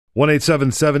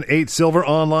1-877-8-SILVER,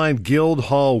 online,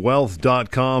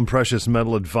 guildhallwealth.com, precious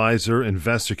metal advisor,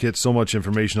 investor kit, so much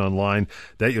information online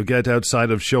that you'll get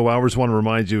outside of show hours. Want to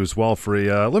remind you as well, for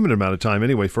a limited amount of time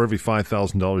anyway, for every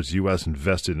 $5,000 U.S.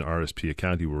 invested in RSP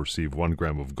account, you will receive 1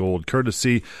 gram of gold,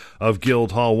 courtesy of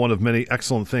Guildhall, one of many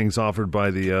excellent things offered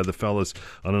by the fellas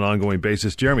on an ongoing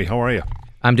basis. Jeremy, how are you?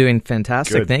 I'm doing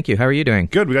fantastic. Good. Thank you. How are you doing?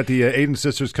 Good. We got the Aiden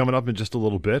sisters coming up in just a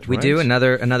little bit. We do.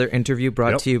 Another interview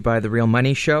brought to you by The Real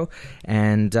Money Show.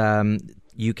 And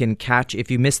you can catch, if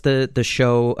you missed the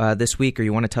show this week or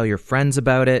you want to tell your friends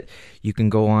about it, you can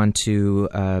go on to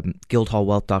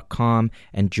guildhallwealth.com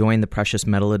and join the Precious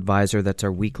Metal Advisor. That's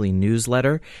our weekly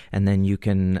newsletter. And then you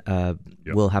can,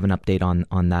 we'll have an update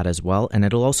on that as well. And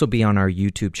it'll also be on our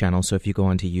YouTube channel. So if you go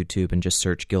onto YouTube and just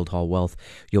search Guildhall Wealth,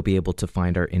 you'll be able to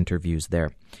find our interviews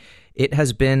there. It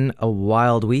has been a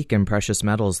wild week in precious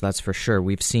metals, that's for sure.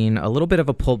 We've seen a little bit of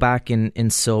a pullback in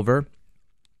silver.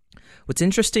 What's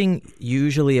interesting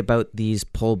usually about these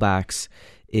pullbacks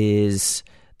is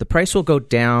the price will go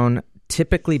down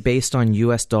typically based on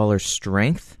US dollar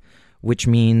strength, which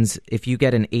means if you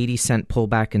get an 80-cent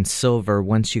pullback in silver,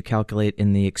 once you calculate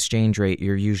in the exchange rate,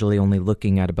 you're usually only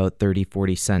looking at about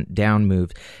 30-40 cent down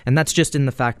move. And that's just in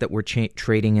the fact that we're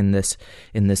trading in this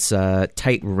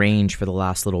tight range for the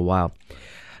last little while.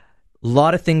 A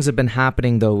lot of things have been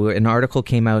happening, though. An article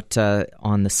came out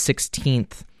on the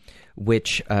 16th,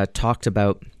 which talked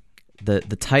about,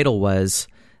 the title was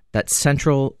that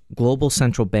global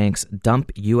central banks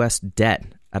dump U.S. debt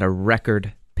at a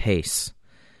record pace.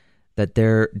 That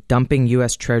they're dumping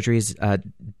U.S. Treasuries,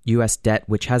 U.S. debt,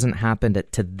 which hasn't happened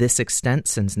to this extent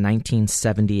since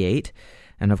 1978.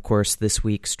 And of course, this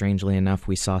week, strangely enough,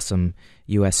 we saw some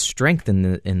U.S. strength in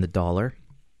the dollar.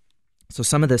 So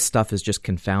some of this stuff is just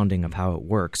confounding of how it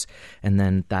works, and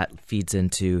then that feeds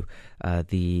into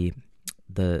the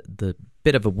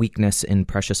bit of a weakness in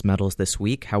precious metals this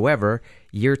week. However,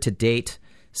 year to date,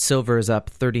 silver is up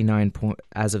 39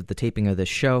 as of the taping of this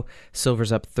show.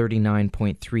 Silver's up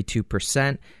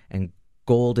 39.32%, and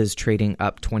gold is trading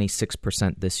up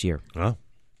 26% this year. Huh?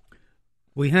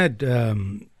 We had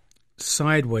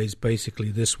sideways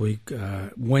basically this week.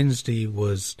 Wednesday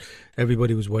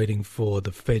everybody was waiting for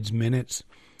the Fed's minutes.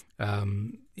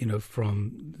 From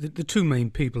the two main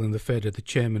people in the Fed are the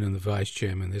chairman and the vice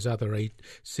chairman. There's other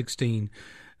 16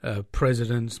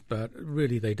 presidents, but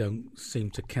really they don't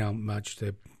seem to count much.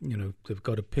 They've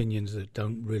got opinions that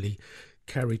don't really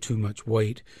carry too much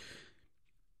weight.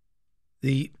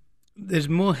 There's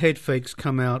more head fakes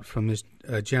come out from this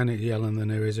Janet Yellen than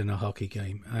there is in a hockey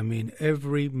game. I mean,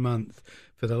 every month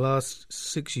for the last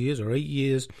 6 years or 8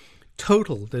 years,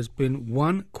 total, there's been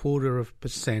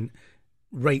 0.25%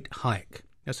 rate hike.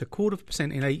 That's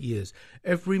 0.25% in 8 years.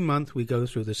 Every month we go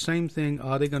through the same thing.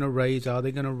 Are they going to raise? Are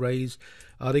they going to raise?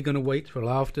 Are they going to wait till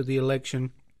after the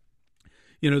election?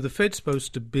 The Fed's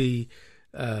supposed to be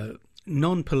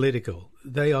non-political.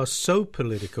 They are so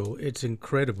political, it's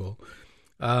incredible.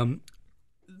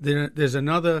 There's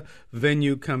another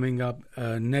venue coming up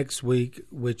next week,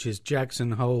 which is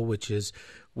Jackson Hole, which is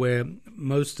where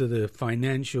most of the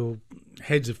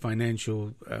heads of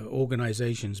financial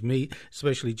organizations meet,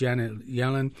 especially Janet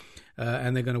Yellen,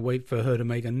 and they're going to wait for her to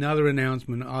make another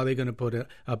announcement. Are they going to put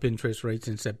up interest rates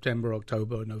in September,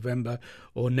 October, November,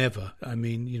 or never? I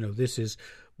mean, this is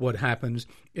what happens.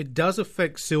 It does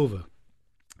affect silver.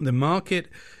 The market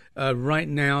right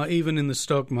now, even in the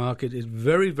stock market, is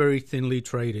very, very thinly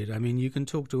traded. I mean, you can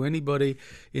talk to anybody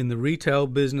in the retail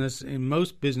business. In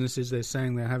most businesses, they're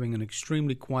saying they're having an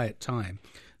extremely quiet time.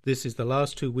 This is the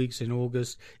last 2 weeks in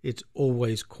August. It's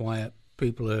always quiet.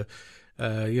 People are,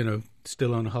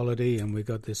 still on holiday, and we've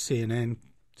got the CNE,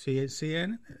 is it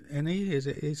CNE?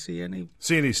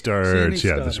 CNE starts,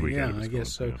 this weekend. Yeah, I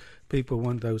guess so. Yeah. People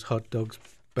want those hot dogs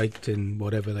baked in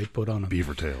whatever they put on them.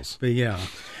 Beaver tails.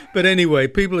 But anyway,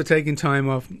 people are taking time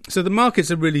off. So the markets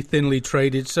are really thinly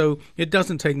traded, so it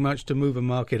doesn't take much to move a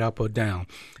market up or down.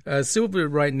 Silver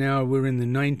right now, we're in the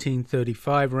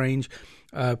 1935 range.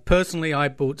 Personally, I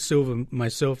bought silver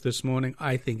myself this morning.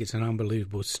 I think it's an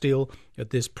unbelievable steal at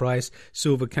this price.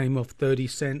 Silver came off 30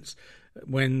 cents.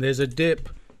 When there's a dip,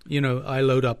 I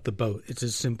load up the boat. It's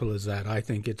as simple as that. I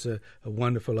think it's a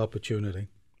wonderful opportunity.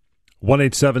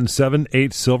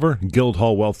 1-877-8-SILVER,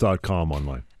 guildhallwealth.com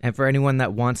online. And for anyone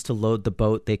that wants to load the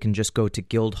boat, they can just go to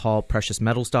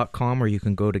guildhallpreciousmetals.com, or you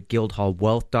can go to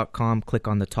guildhallwealth.com, click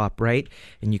on the top right,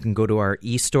 and you can go to our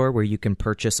e-store where you can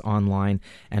purchase online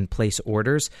and place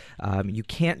orders. You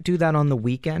can't do that on the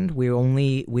weekend. We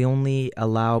only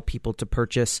allow people to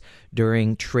purchase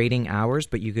during trading hours,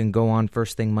 but you can go on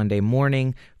first thing Monday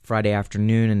morning, Friday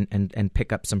afternoon, and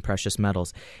pick up some precious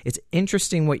metals. It's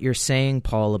interesting what you're saying,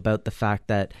 Paul, about the fact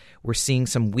that we're seeing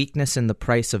some weakness in the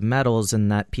price of metals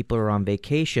and that people are on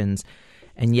vacations,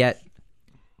 and yet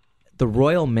the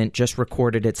Royal Mint just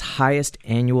recorded its highest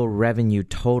annual revenue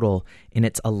total in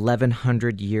its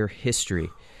 1,100-year history.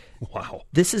 Wow.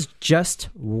 This is just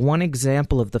one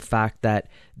example of the fact that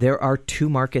there are two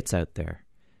markets out there.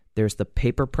 There's the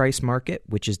paper price market,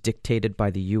 which is dictated by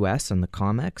the U.S. and the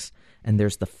COMEX, and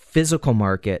there's the physical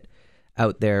market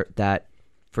out there that,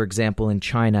 for example, in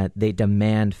China, they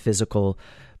demand physical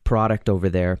product over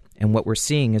there. And what we're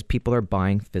seeing is people are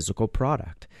buying physical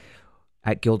product.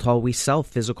 At Guildhall, we sell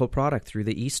physical product through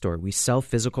the e-store. We sell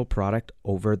physical product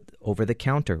over the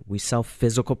counter. We sell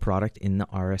physical product in the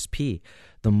RSP.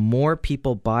 The more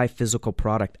people buy physical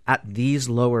product at these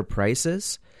lower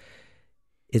prices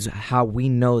is how we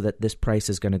know that this price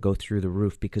is going to go through the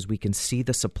roof, because we can see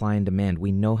the supply and demand.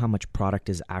 We know how much product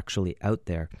is actually out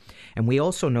there. And we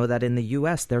also know that in the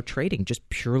U.S., they're trading just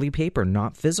purely paper,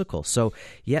 not physical. So,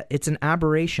 yeah, it's an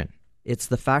aberration. It's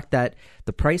the fact that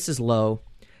the price is low,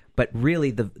 but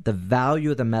really the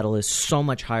value of the metal is so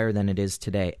much higher than it is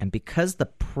today. And because the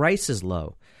price is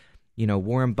low,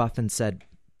 Warren Buffett said,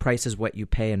 price is what you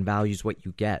pay and value is what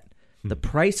you get. The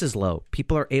price is low.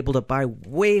 People are able to buy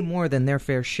way more than their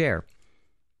fair share.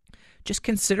 Just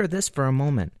consider this for a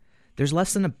moment. There's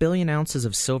less than 1 billion ounces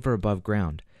of silver above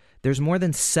ground. There's more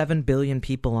than 7 billion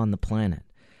people on the planet.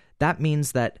 That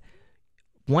means that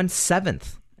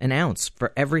 1/7 an ounce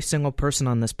for every single person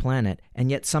on this planet,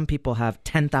 and yet some people have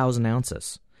 10,000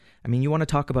 ounces. I mean, you want to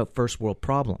talk about first world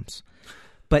problems.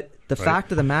 But the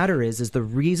fact of the matter is the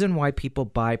reason why people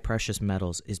buy precious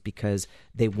metals is because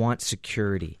they want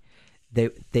security.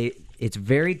 It's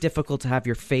very difficult to have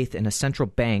your faith in a central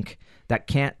bank that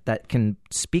can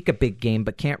speak a big game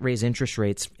but can't raise interest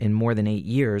rates in more than 8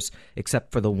 years,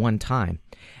 except for the one time.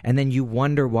 And then you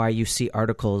wonder why you see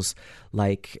articles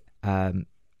like the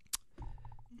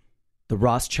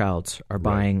Rothschilds are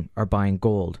buying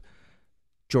gold.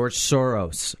 George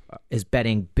Soros is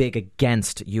betting big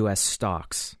against U.S.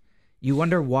 stocks. You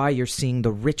wonder why you're seeing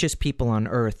the richest people on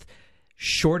earth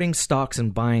shorting stocks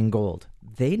and buying gold.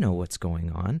 They know what's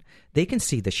going on. They can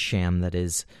see the sham that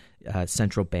is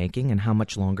central banking and how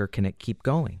much longer can it keep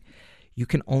going. You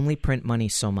can only print money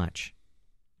so much.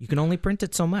 You can only print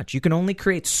it so much. You can only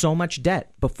create so much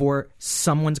debt before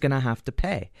someone's going to have to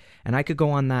pay. And I could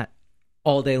go on that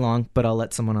all day long, but I'll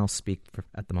let someone else speak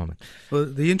at the moment. Well,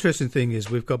 the interesting thing is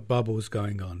we've got bubbles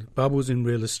going on. Bubbles in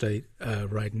real estate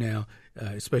right now,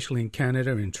 especially in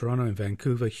Canada, in Toronto, in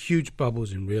Vancouver, huge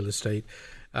bubbles in real estate.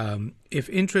 If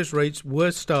interest rates were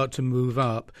start to move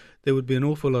up, there would be an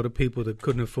awful lot of people that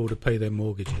couldn't afford to pay their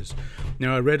mortgages.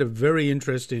 Now, I read a very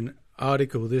interesting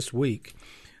article this week.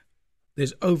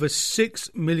 There's over 6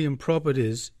 million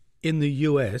properties in the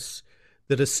U.S.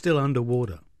 that are still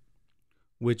underwater,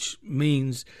 which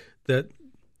means that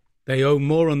they owe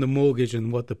more on the mortgage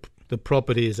than what the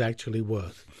property is actually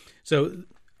worth. So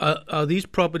are these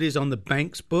properties on the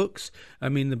bank's books? I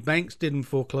mean, the banks didn't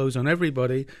foreclose on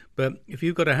everybody, but if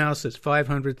you've got a house that's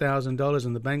 $500,000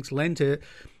 and the banks lent it,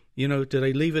 do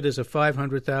they leave it as a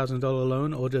 $500,000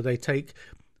 loan, or do they take,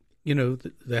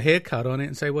 the haircut on it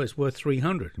and say, well, it's worth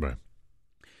 $300,000? Right.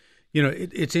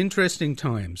 It's interesting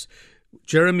times.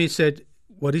 Jeremy said,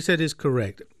 what he said is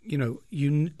correct.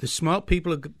 The smart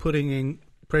people are putting in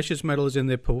precious metals in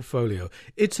their portfolio.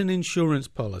 It's an insurance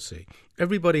policy.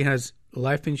 Everybody has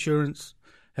life insurance,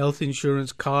 health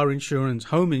insurance, car insurance,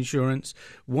 home insurance.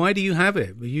 Why do you have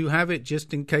it? You have it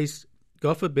just in case,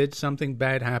 God forbid, something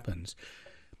bad happens.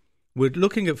 We're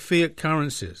looking at fiat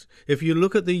currencies. If you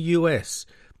look at the U.S.,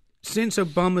 since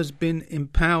Obama's been in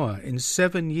power in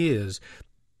 7 years,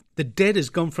 the debt has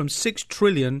gone from $6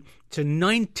 trillion to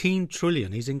 $19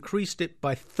 trillion. He's increased it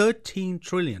by $13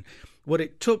 trillion. What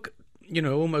it took,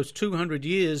 almost 200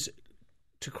 years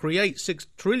to create $6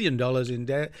 trillion in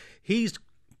debt, he's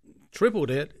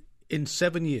tripled it in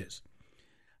 7 years.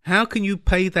 How can you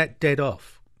pay that debt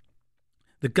off?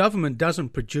 The government doesn't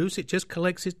produce, it just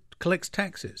collects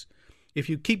taxes. If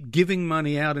you keep giving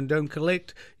money out and don't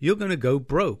collect, you're going to go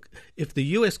broke. If the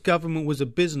U.S. government was a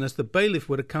business, the bailiff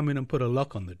would have come in and put a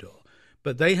lock on the door.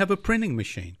 But they have a printing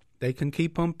machine. They can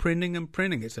keep on printing and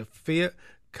printing. It's a fiat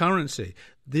currency.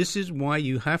 This is why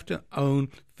you have to own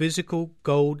physical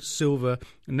gold, silver,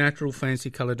 natural fancy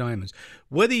color diamonds.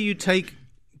 Whether you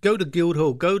go to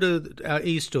Guildhall, go to our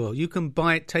e-store, you can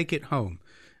buy it, take it home.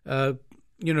 Bury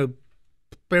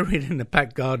it in the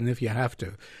back garden if you have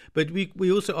to. But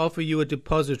we also offer you a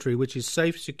depository, which is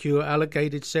safe, secure,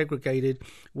 allocated, segregated,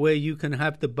 where you can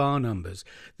have the bar numbers.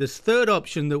 This third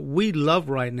option that we love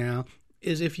right now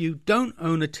is if you don't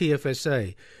own a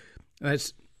TFSA,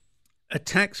 that's a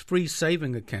tax-free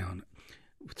saving account.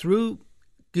 Through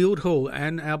Guildhall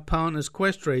and our partners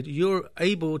Questrade, you're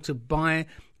able to buy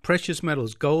precious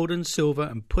metals, gold and silver,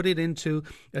 and put it into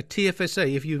a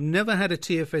TFSA. If you've never had a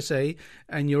TFSA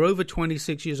and you're over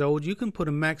 26 years old, you can put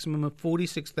a maximum of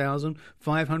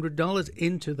 $46,500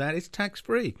 into that. It's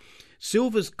tax-free.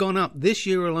 Silver's gone up this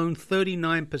year alone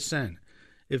 39%.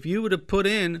 If you would have put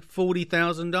in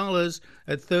 $40,000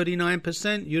 at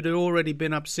 39%, you'd have already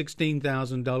been up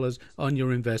 $16,000 on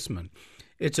your investment.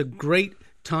 It's a great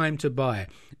time to buy.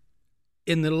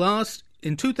 In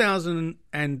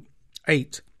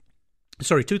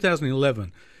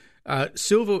 2011,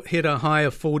 silver hit a high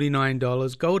of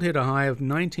 $49. Gold hit a high of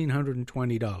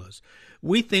 $1,920.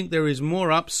 We think there is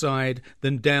more upside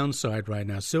than downside right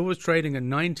now. Silver's trading at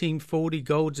 $1,940.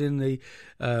 Gold's in the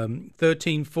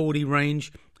 $1,340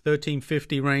 range,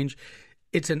 $1,350 range.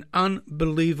 It's an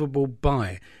unbelievable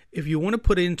buy. If you want to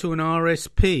put into an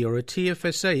RSP or a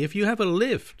TFSA, if you have a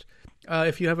LIFT,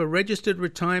 if you have a registered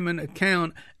retirement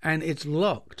account and it's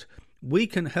locked, we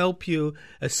can help you,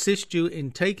 assist you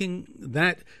in taking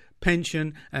that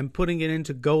pension and putting it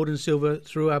into gold and silver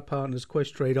through our partners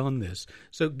Questrade on this.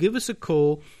 So give us a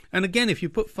call. And again, if you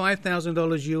put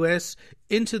 $5,000 US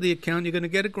into the account, you're going to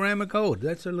get a gram of gold.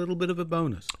 That's a little bit of a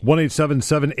bonus.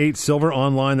 1-877-8-SILVER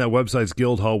online. That website's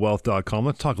guildhallwealth.com.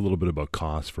 Let's talk a little bit about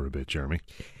cost for a bit, Jeremy.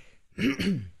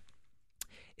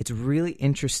 It's really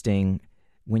interesting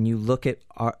when you look at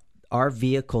our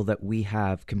vehicle that we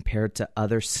have compared to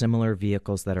other similar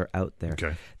vehicles that are out there.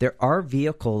 Okay. There are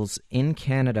vehicles in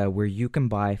Canada where you can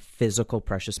buy physical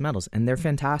precious metals, and they're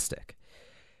fantastic.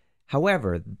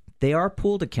 However, they are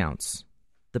pooled accounts.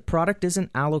 The product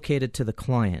isn't allocated to the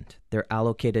client. They're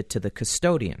allocated to the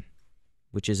custodian,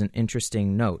 which is an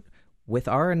interesting note. With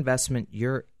our investment,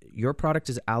 your product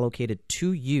is allocated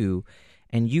to you,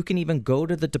 and you can even go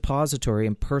to the depository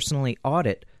and personally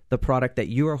audit the product that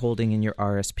you are holding in your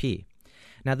RSP.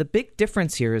 Now, the big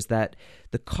difference here is that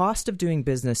the cost of doing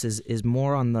business is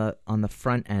more on the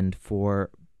front end for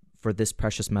this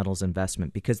precious metals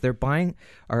investment, because they're buying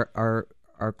our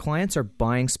clients are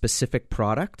buying specific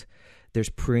product. There's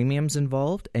premiums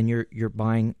involved, and you're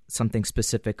buying something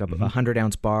specific of a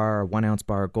 100-ounce bar, or 1-ounce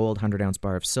bar of gold, 100-ounce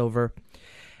bar of silver,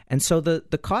 and so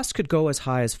the cost could go as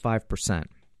high as 5%.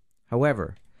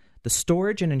 However, the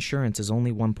storage and insurance is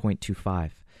only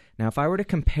 1.25. Now, if I were to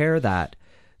compare that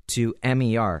to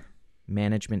MER,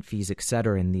 management fees,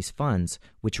 etc., in these funds,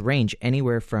 which range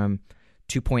anywhere from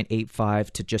 2.85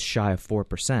 to just shy of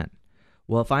 4%.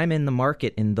 Well, if I'm in the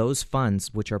market in those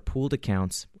funds, which are pooled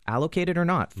accounts, allocated or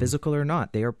not, physical or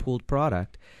not, they are pooled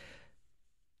product.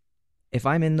 If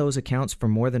I'm in those accounts for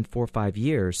more than 4 or 5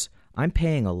 years, I'm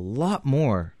paying a lot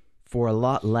more for a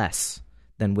lot less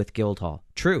than with Guildhall.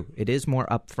 True, it is more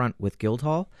upfront with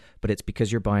Guildhall, but it's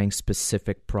because you're buying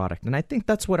specific product. And I think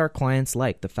that's what our clients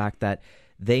like, the fact that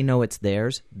they know it's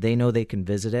theirs, they know they can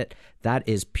visit it. That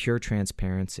is pure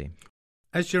transparency.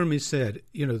 As Jeremy said,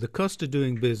 the cost of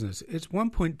doing business, it's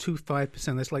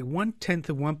 1.25%. That's like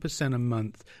 0.1% a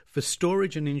month for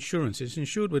storage and insurance. It's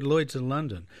insured with Lloyd's of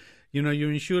London.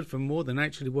 You're insured for more than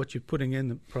actually what you're putting in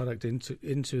the product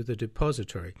into the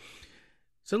depository.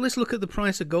 So let's look at the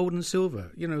price of gold and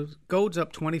silver. Gold's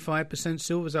up 25%,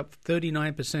 silver's up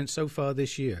 39% so far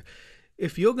this year.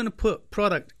 If you're going to put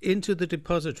product into the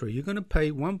depository, you're going to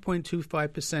pay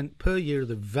 1.25% per year of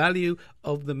the value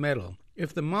of the metal.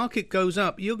 If the market goes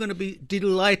up, you're going to be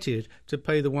delighted to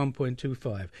pay the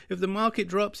 1.25. If the market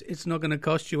drops, it's not going to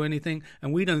cost you anything,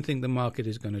 and we don't think the market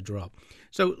is going to drop.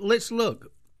 So let's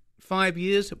look. 5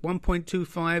 years at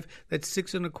 1.25, that's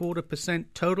 6.25%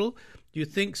 total. Do you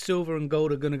think silver and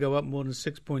gold are going to go up more than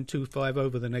 6.25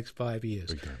 over the next 5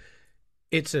 years?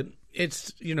 It's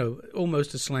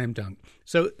almost a slam dunk.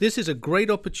 So this is a great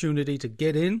opportunity to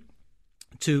get in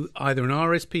to either an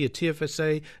RSP, a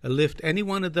TFSA, a LIFT, any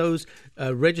one of those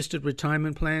registered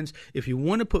retirement plans. If you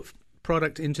want to put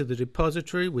product into the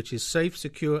depository, which is safe,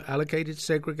 secure, allocated,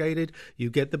 segregated, you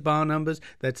get the bar numbers.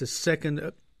 That's a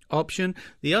second option.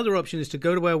 The other option is to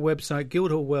go to our website,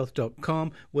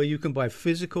 guildhallwealth.com, where you can buy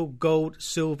physical gold,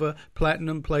 silver,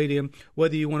 platinum, palladium,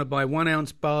 whether you want to buy 1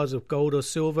 ounce bars of gold or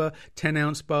silver, 10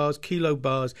 ounce bars, kilo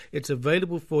bars. It's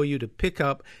available for you to pick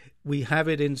up. We have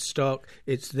it in stock.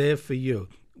 It's there for you.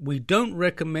 We don't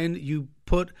recommend you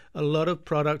put a lot of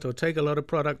product or take a lot of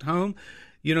product home.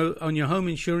 You know, on your home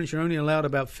insurance, you're only allowed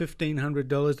about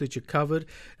 $1,500 that you're covered,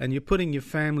 and you're putting your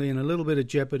family in a little bit of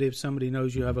jeopardy if somebody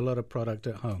knows you have a lot of product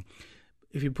at home.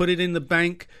 If you put it in the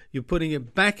bank, you're putting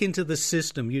it back into the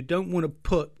system. You don't want to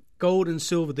put gold and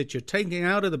silver that you're taking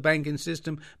out of the banking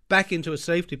system back into a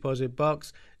safe deposit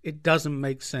box. It doesn't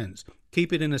make sense.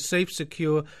 Keep it in a safe,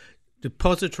 secure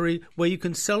depository where you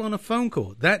can sell on a phone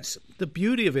call. That's the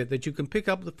beauty of it, that you can pick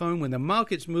up the phone when the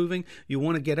market's moving. You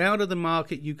want to get out of the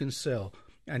market, you can sell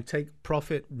and take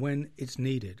profit when it's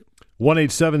needed.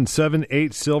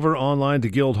 1-877-8-SILVER, online to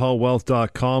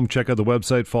guildhallwealth.com. Check out the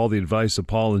website, follow the advice of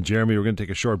Paul and Jeremy. We're going to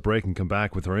take a short break and come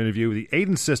back with our interview. The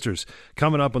Aden sisters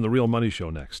coming up on The Real Money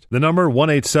Show next. The number,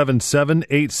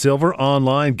 1-877-8-SILVER,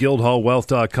 online,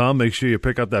 guildhallwealth.com. Make sure you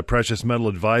pick up that Precious Metal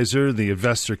Advisor, the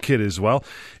Investor Kit as well,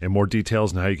 and more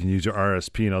details on how you can use your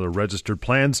RSP and other registered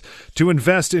plans to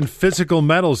invest in physical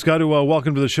metals. Got to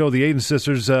welcome to the show the Aden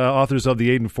sisters, authors of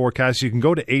the Aden Forecast. You can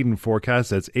go to Aden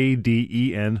Forecast, that's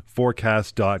ADEN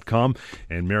Forecast.com,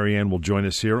 and Marianne will join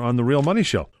us here on The Real Money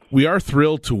Show. We are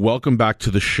thrilled to welcome back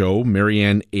to the show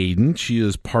Marianne Aden. She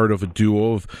is part of a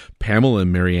duo of Pamela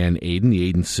and Marianne Aden, the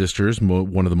Aden sisters,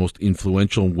 one of the most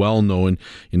influential and well-known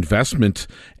investment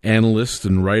analysts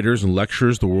and writers and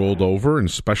lecturers the world over, and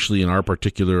especially in our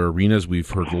particular arenas. We've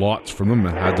heard lots from them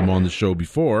and had them on the show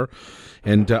before.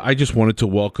 And I just wanted to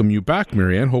welcome you back,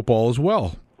 Marianne. Hope all is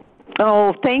well.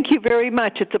 Oh, thank you very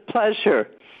much. It's a pleasure.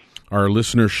 Our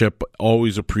listenership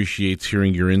always appreciates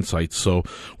hearing your insights. So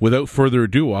without further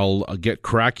ado, I'll get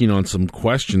cracking on some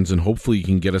questions, and hopefully you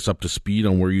can get us up to speed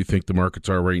on where you think the markets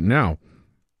are right now.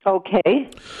 Okay.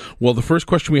 Well, the first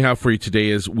question we have for you today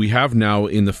is, we have now,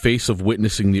 in the face of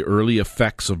witnessing the early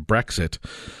effects of Brexit,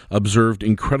 observed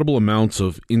incredible amounts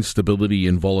of instability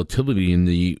and volatility in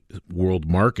the world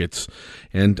markets.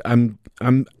 And I'm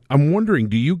wondering,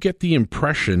 do you get the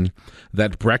impression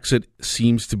that Brexit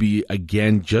seems to be,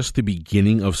 again, just the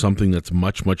beginning of something that's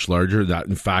much, much larger, that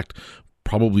in fact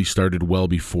probably started well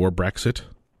before Brexit?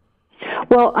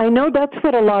 Well, I know that's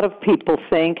what a lot of people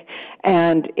think,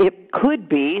 and it could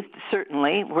be,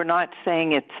 certainly. We're not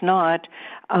saying it's not,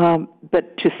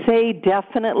 but to say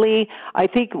definitely, I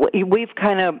think we've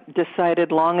kind of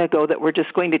decided long ago that we're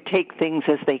just going to take things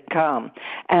as they come.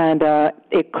 And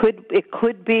it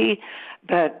could be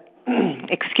that,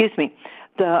 excuse me,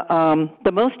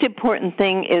 the most important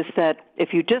thing is that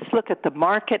if you just look at the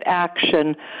market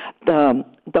action, the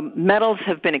metals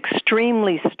have been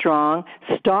extremely strong.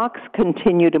 Stocks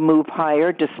continue to move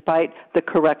higher despite the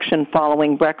correction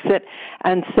following Brexit.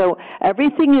 And so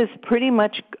everything is pretty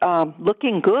much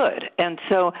looking good. And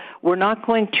so we're not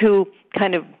going to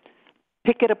kind of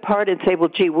pick it apart and say, well,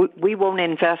 gee, we won't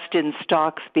invest in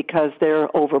stocks because they're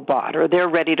overbought or they're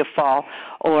ready to fall,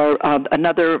 or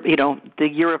another,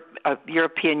 the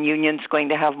European Union's going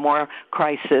to have more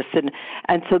crisis. And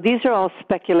so these are all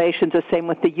speculations, the same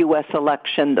with the U.S.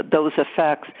 election, those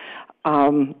effects.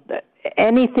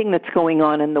 Anything that's going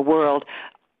on in the world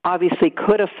obviously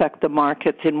could affect the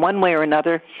markets in one way or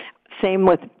another. Same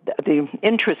with the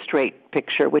interest rate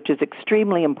picture, which is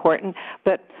extremely important.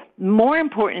 But more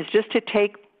important is just to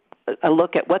take a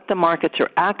look at what the markets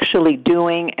are actually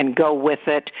doing and go with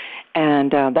it.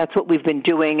 And that's what we've been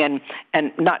doing, and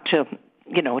not to,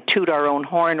 toot our own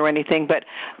horn or anything, but,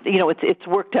 it's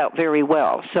worked out very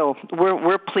well. So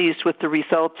we're pleased with the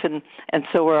results, and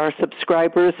so are our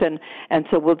subscribers. And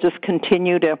so we'll just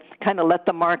continue to kind of let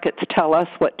the markets tell us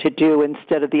what to do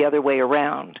instead of the other way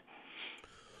around.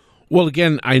 Well,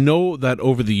 again, I know that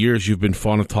over the years you've been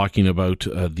fond of talking about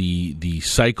the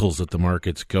cycles that the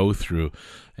markets go through,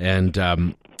 and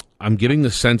I'm getting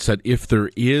the sense that if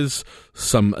there is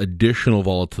some additional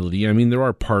volatility, I mean, there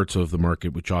are parts of the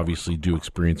market which obviously do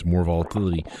experience more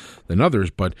volatility than others,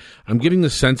 but I'm getting the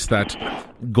sense that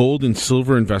gold and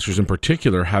silver investors in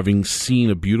particular, having seen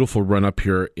a beautiful run up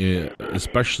here,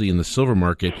 especially in the silver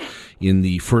market in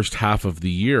the first half of the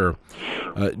year,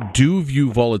 do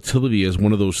view volatility as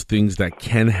one of those things that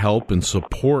can help and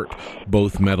support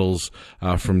both metals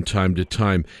from time to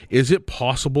time. Is it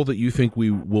possible that you think we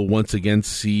will once again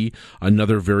see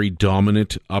another very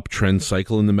dominant uptrend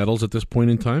cycle in the metals at this point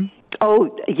in time?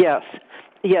 Oh, yes.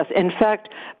 Yes. In fact,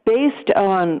 based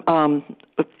on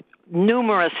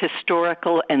numerous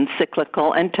historical and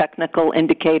cyclical and technical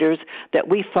indicators that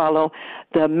we follow.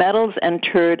 The metals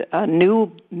entered a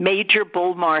new major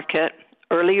bull market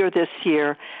earlier this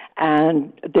year,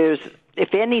 and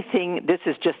if anything, this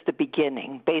is just the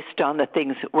beginning based on the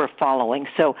things that we're following.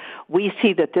 So we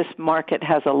see that this market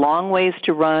has a long ways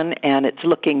to run, and it's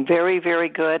looking very, very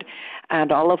good.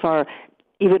 And all of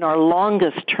even our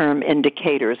longest term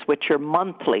indicators, which are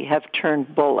monthly, have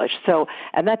turned bullish. So,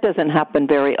 and that doesn't happen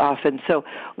very often. So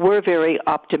we're very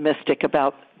optimistic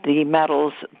about the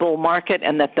metals bull market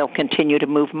and that they'll continue to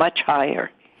move much higher.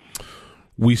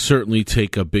 We certainly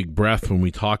take a big breath when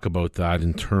we talk about that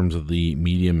in terms of the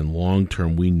medium and long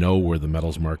term. We know where the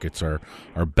metals markets are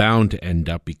bound to end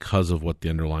up because of what the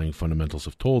underlying fundamentals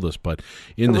have told us. But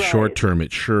in the short term,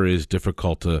 it sure is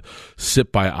difficult to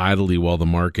sit by idly while the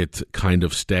market kind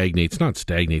of stagnates, not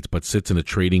stagnates, but sits in a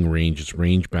trading range. It's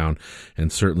range bound.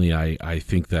 And certainly I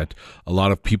think that a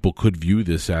lot of people could view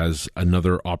this as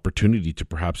another opportunity to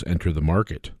perhaps enter the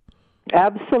market.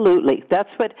 Absolutely. That's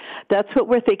what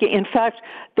we're thinking. In fact,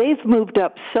 they've moved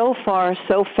up so far,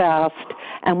 so fast,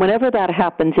 and whenever that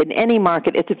happens in any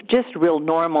market, it's just real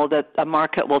normal that a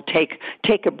market will take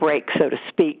a break, so to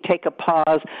speak, take a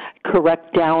pause,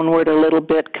 correct downward a little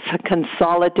bit,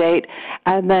 consolidate,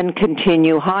 and then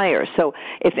continue higher. So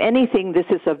if anything, this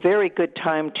is a very good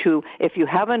time to, if you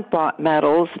haven't bought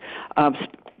metals,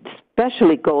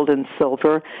 especially gold and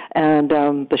silver, and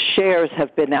the shares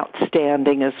have been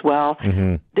outstanding as well.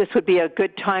 Mm-hmm. This would be a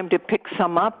good time to pick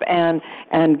some up and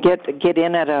get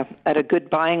in at a good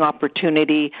buying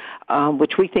opportunity,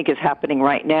 which we think is happening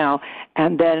right now.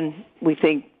 And then we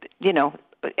think,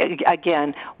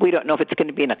 again, we don't know if it's going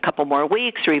to be in a couple more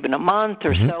weeks or even a month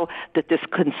or so, that this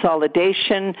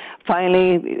consolidation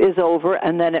finally is over,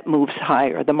 and then it moves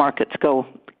higher. The markets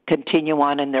continue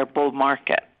on in their bull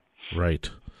market. Right.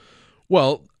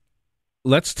 Well,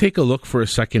 let's take a look for a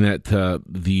second at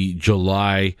the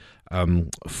July's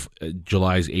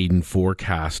Aiden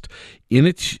forecast. In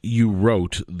it, you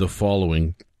wrote the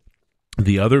following: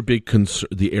 the other big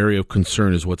the area of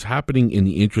concern is what's happening in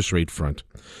the interest rate front.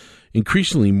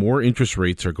 Increasingly, more interest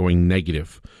rates are going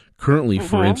negative. Currently,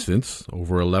 for instance,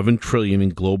 over $11 trillion in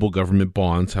global government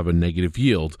bonds have a negative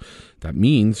yield. That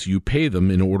means you pay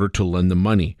them in order to lend the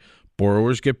money.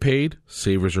 Borrowers get paid,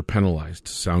 savers are penalized.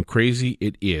 Sound crazy?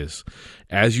 It is.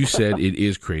 As you said, it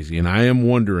is crazy. And I am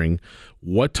wondering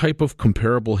what type of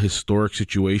comparable historic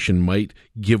situation might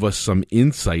give us some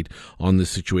insight on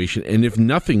this situation. And if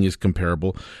nothing is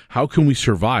comparable, how can we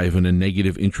survive in a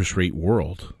negative interest rate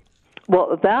world?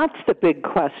 Well, that's the big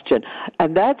question.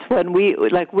 And that's when we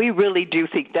really do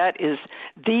think that is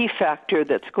the factor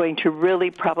that's going to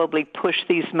really probably push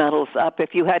these metals up.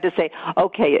 If you had to say,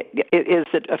 okay, is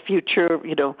it a future,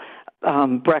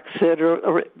 Brexit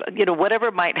or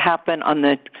whatever might happen on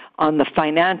the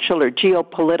financial or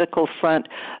geopolitical front,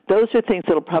 those are things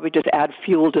that'll probably just add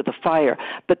fuel to the fire.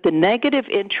 But the negative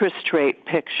interest rate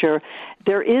picture,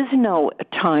 there is no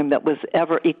time that was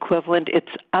ever equivalent.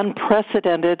 It's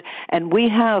unprecedented, and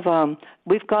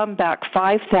we've gone back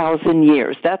 5,000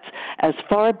 years. That's as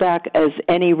far back as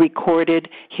any recorded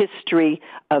history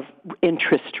of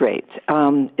interest rates.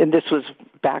 And this was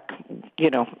back,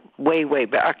 way, way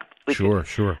back. Sure.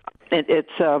 It's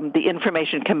the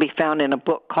information can be found in a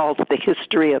book called The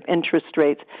History of Interest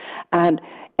Rates. And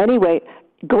anyway,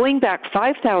 going back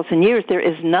 5,000 years, there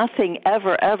is nothing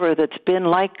ever that's been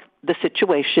like the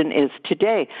situation is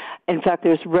today. In fact,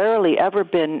 there's rarely ever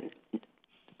been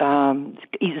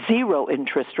zero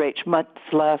interest rates, much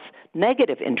less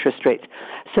negative interest rates.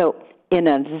 So in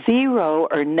a zero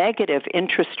or negative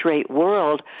interest rate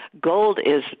world, gold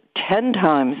is 10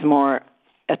 times more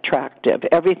attractive.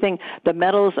 The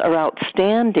metals are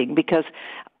outstanding because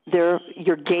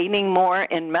you're gaining more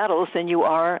in metals than you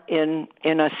are in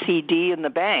a CD in the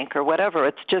bank or whatever.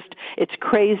 It's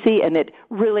crazy, and it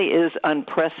really is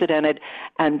unprecedented,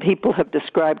 and people have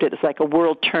described it as like a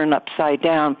world turned upside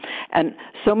down. And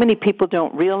so many people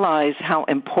don't realize how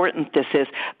important this is,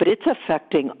 but it's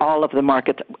affecting all of the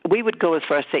markets. We would go as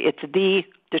far as say it's the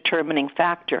determining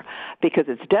factor because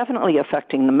it's definitely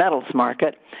affecting the metals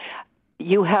market.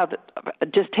 You have,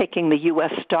 just taking the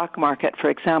U.S. stock market,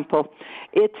 for example,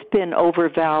 it's been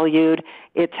overvalued.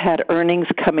 It's had earnings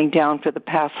coming down for the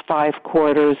past 5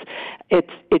 quarters.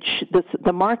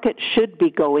 The market should be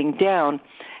going down,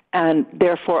 and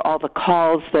therefore all the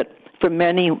calls that from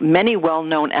many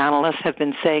well-known analysts have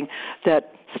been saying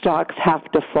that stocks have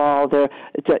to fall,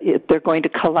 they're going to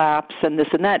collapse and this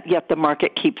and that, yet the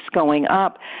market keeps going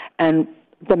up. And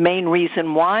the main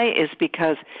reason why is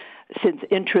because since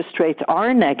interest rates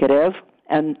are negative,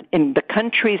 and in the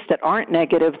countries that aren't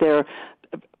negative, they're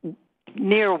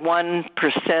near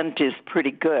 1% is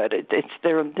pretty good.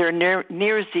 They're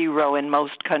near zero in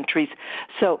most countries.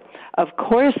 So, of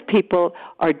course, people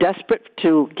are desperate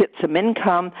to get some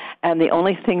income, and the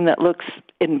only thing that looks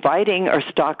inviting are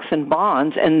stocks and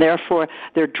bonds, and therefore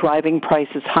they're driving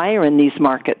prices higher in these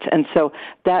markets. And so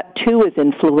that, too, is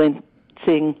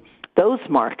influencing those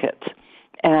markets.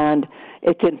 And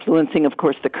it's influencing, of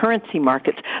course, the currency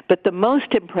markets. But the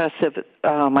most impressive,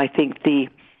 I think, the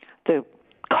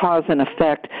cause and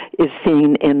effect is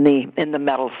seen in the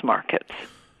metals markets.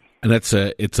 And it's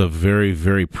a very,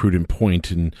 very prudent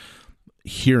point. And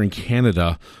here in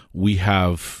Canada, we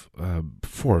have,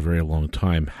 for a very long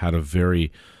time, had a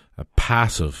very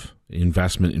passive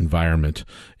investment environment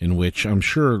in which I'm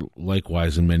sure,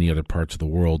 likewise in many other parts of the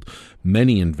world,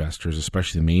 many investors,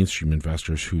 especially the mainstream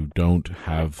investors who don't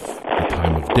have the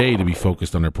time of day to be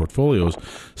focused on their portfolios,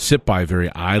 sit by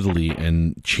very idly,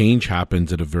 and change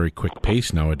happens at a very quick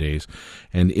pace nowadays.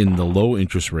 And in the low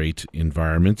interest rate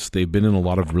environments, they've been in a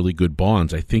lot of really good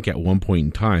bonds. I think at one point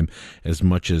in time, as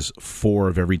much as 4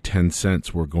 of every 10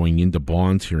 cents were going into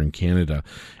bonds here in Canada.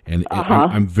 And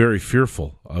I'm very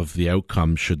fearful of the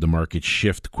outcome should the market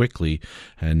shift quickly.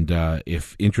 And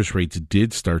if interest rates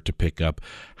did start to pick up,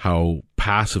 how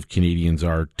passive Canadians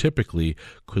are typically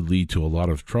could lead to a lot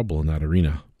of trouble in that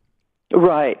arena.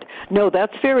 Right. No,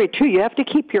 that's very true. You have to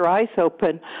keep your eyes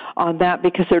open on that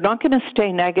because they're not going to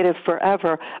stay negative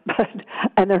forever,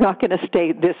 and they're not going to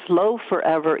stay this low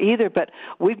forever either. But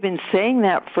we've been saying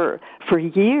that for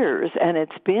years, and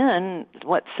it's been,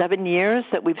 7 years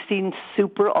that we've seen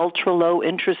super ultra low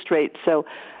interest rates. So,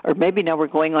 or maybe now we're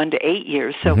going on to 8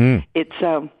 years. So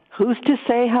it's who's to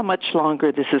say how much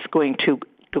longer this is going to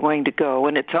go?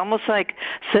 And it's almost like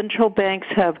central banks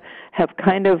have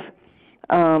kind of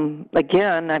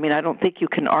again, I mean, I don't think you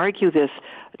can argue this,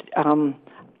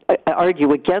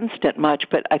 argue against it much,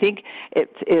 but I think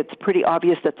it's pretty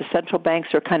obvious that the central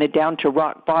banks are kind of down to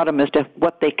rock bottom as to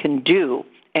what they can do,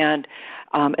 and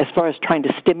as far as trying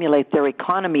to stimulate their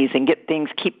economies and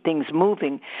keep things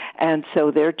moving, and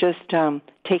so they're just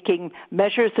taking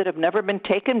measures that have never been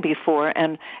taken before,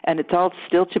 and it's all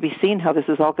still to be seen how this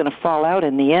is all going to fall out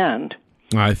in the end.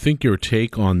 I think your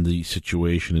take on the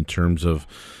situation in terms of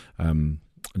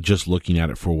just looking at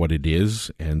it for what it is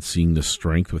and seeing the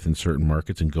strength within certain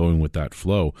markets and going with that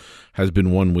flow has been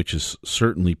one which has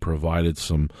certainly provided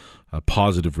some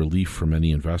positive relief for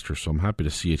many investors. So I'm happy to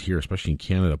see it here, especially in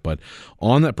Canada. But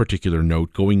on that particular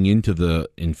note, going into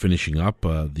and finishing up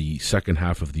the second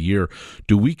half of the year,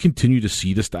 do we continue to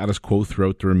see the status quo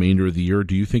throughout the remainder of the year?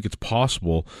 Do you think it's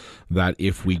possible that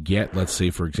if we get, let's say,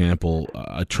 for example,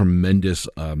 a tremendous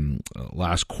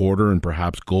last quarter and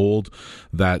perhaps gold,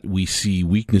 that we see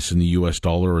weakness in the U.S.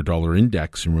 dollar or dollar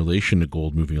index in relation to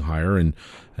gold moving higher? And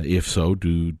if so,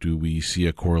 do we see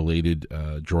a correlated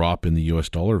drop in the U.S.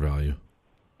 dollar value?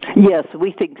 Yes,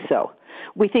 we think so.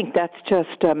 We think that's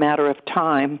just a matter of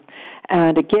time.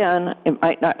 And again, it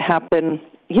might not happen,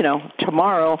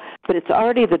 tomorrow, but it's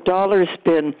already, the dollar's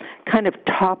been kind of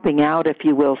topping out, if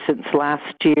you will, since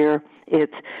last year.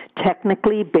 It's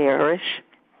technically bearish,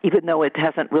 even though it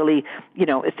hasn't really,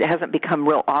 it hasn't become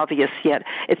real obvious yet.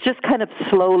 It's just kind of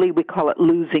slowly, we call it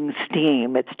losing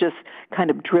steam. It's just kind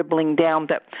of dribbling down.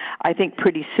 But I think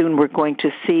pretty soon we're going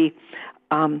to see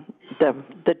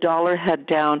the dollar head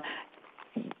down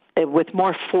with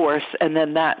more force, and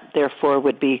then that, therefore,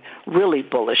 would be really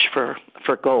bullish for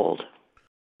gold.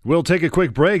 We'll take a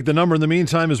quick break. The number in the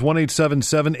meantime is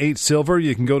 1-877-8-SILVER.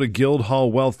 You can go to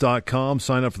guildhallwealth.com,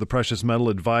 sign up for the Precious Metal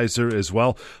Advisor as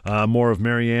well. More of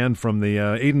Marianne from the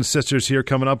Aiden sisters here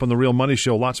coming up on The Real Money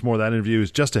Show. Lots more of that interview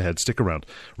is just ahead. Stick around.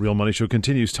 Real Money Show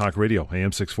continues. Talk Radio,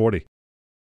 AM 640.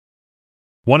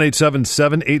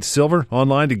 1-877-8-SILVER,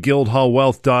 online to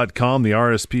guildhallwealth.com. The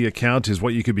RSP account is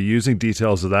what you could be using.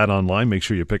 Details of that online. Make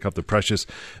sure you pick up the Precious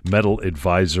Metal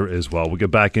Advisor as well. We'll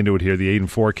get back into it here. The Aiden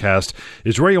Forecast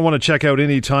is where you want to check out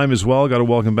anytime as well. Got to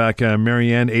welcome back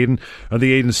Marianne, Aiden.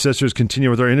 The Aiden sisters continue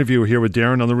with our interview here with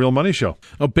Darren on The Real Money Show.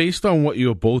 Based on what you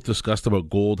have both discussed about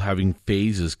gold having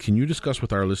phases, can you discuss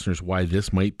with our listeners why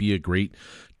this might be a great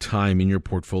time in your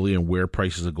portfolio and where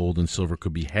prices of gold and silver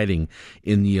could be heading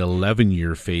in the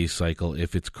 11-year phase cycle,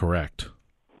 if it's correct?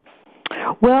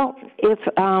 Well, if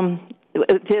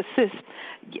this is,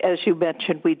 as you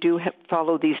mentioned, we do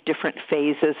follow these different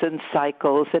phases and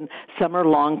cycles, and some are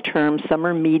long-term, some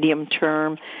are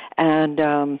medium-term,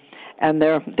 and and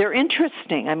they're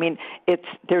interesting. I mean,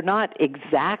 they're not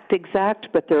exact,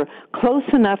 but they're close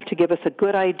enough to give us a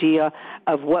good idea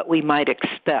of what we might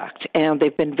expect. And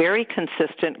they've been very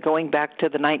consistent going back to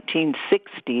the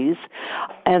 1960s,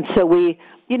 and so we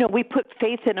put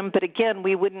faith in them, but again,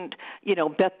 we wouldn't,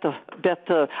 bet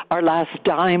our last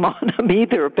dime on them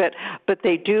either. But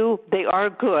they are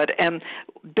good. And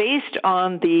based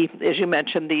on as you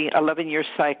mentioned, the 11-year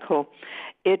cycle,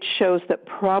 it shows that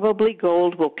probably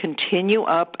gold will continue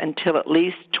up until at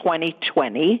least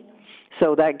 2020.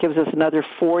 So that gives us another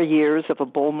 4 years of a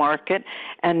bull market,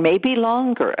 and maybe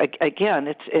longer. Again,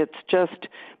 it's just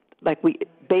like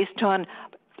based on.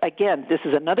 Again, this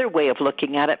is another way of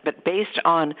looking at it, but based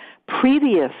on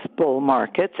previous bull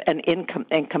markets and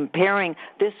comparing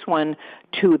this one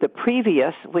to the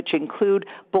previous, which include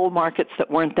bull markets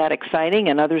that weren't that exciting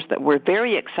and others that were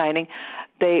very exciting,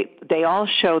 they all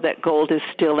show that gold is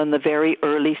still in the very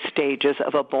early stages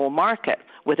of a bull market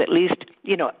with at least,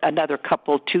 another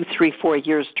couple, 2, 3, 4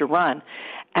 years to run.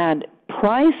 And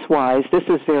price-wise, this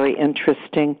is very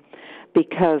interesting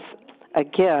because,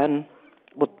 again,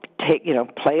 we'll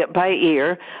play it by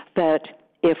ear, that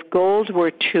if gold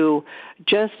were to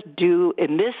just do,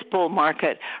 in this bull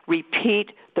market,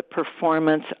 repeat the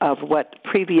performance of what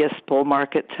previous bull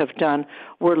markets have done,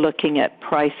 we're looking at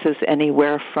prices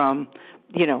anywhere from,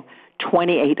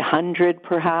 2,800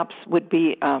 perhaps would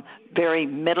be a very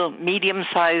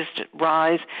medium-sized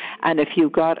rise. And if you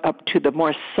got up to the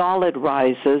more solid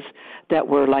rises that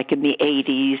were like in the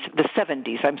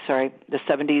 70s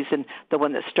and the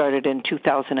one that started in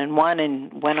 2001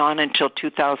 and went on until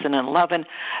 2011,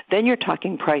 then you're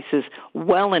talking prices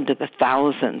well into the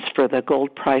thousands for the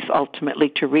gold price ultimately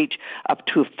to reach up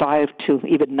to $5,000 to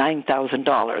even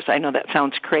 $9,000. I know that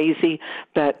sounds crazy,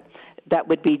 but that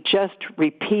would be just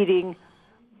repeating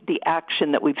the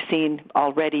action that we've seen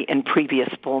already in previous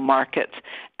bull markets.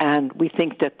 And we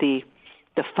think that the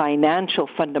financial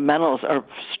fundamentals are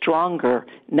stronger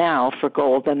now for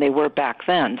gold than they were back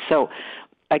then. So,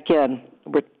 again,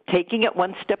 we're taking it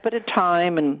one step at a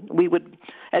time, and we would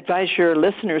advise your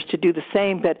listeners to do the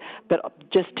same, but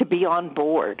just to be on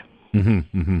board.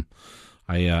 Mm-hmm, mm-hmm.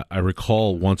 I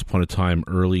recall once upon a time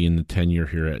early in the tenure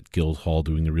here at Guildhall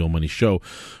doing the Real Money Show,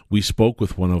 we spoke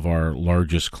with one of our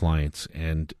largest clients,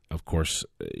 and of course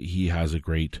he has a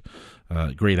great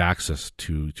access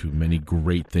to many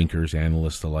great thinkers,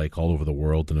 analysts alike all over the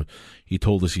world. And he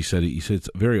told us, he said it's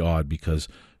very odd because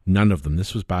none of them,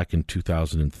 this was back in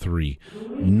 2003,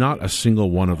 not a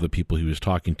single one of the people he was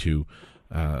talking to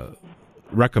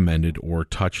recommended or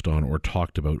touched on or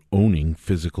talked about owning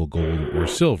physical gold or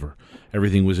silver.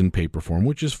 Everything was in paper form,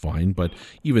 which is fine, but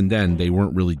even then they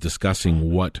weren't really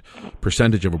discussing what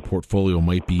percentage of a portfolio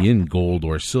might be in gold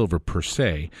or silver per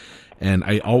se. And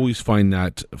I always find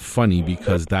that funny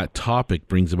because that topic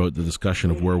brings about the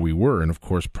discussion of where we were. And of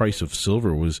course, price of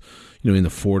silver was, in the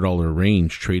 $4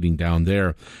 range, trading down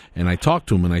there. And I talked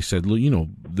to him and I said,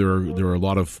 there are a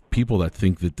lot of people that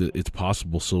think that it's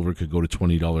possible silver could go to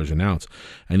 $20 an ounce.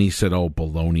 And he said, oh,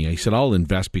 baloney. I said, I'll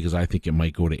invest because I think it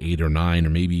might go to $8 or $9 or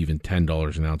maybe even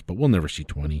 $10 an ounce, but we'll never see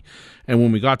 20. And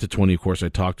when we got to 20, of course, I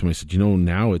talked to him. I said,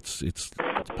 now it's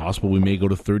possible we may go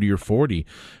to 30 or 40.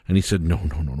 And he said, no,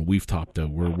 we've topped out.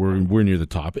 We're near the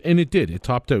top. And it did. It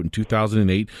topped out in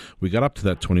 2008. We got up to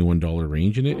that $21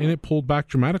 range, and it pulled back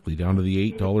dramatically down to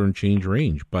the $8 and change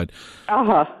range. But,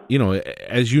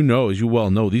 as you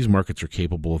well know, these markets are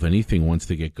capable of anything once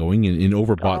they get going, and in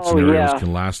overbought scenarios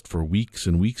can last for weeks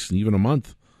and weeks and even a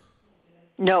month.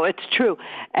 No, it's true.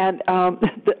 And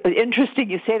interesting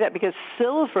you say that because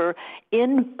silver,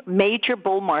 in major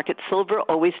bull markets, silver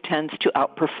always tends to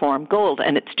outperform gold,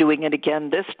 and it's doing it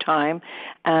again this time.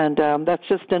 And that's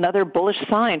just another bullish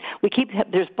sign.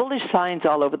 There's bullish signs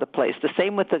all over the place. The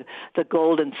same with the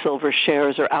gold and silver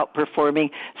shares are outperforming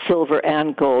silver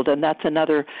and gold, and that's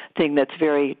another thing that's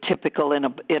very typical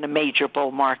in a major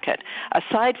bull market.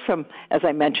 Aside from, as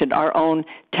I mentioned, our own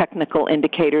technical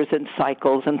indicators and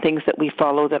cycles and things that we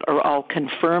follow that are all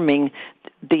confirming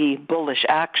the bullish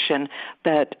action,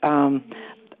 that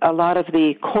a lot of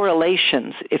the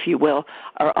correlations, if you will,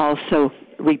 are also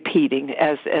repeating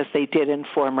as they did in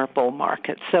former bull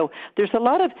markets. So there's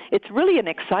it's really an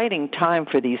exciting time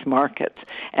for these markets.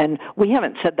 And we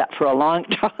haven't said that for a long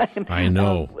time. I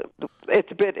know. It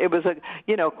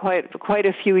was quite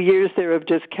a few years there have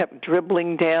just kept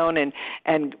dribbling down and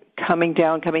coming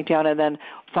down, and then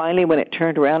finally when it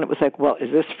turned around, it was like, well,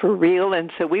 is this for real?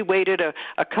 And so we waited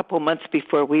a couple months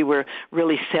before we were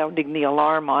really sounding the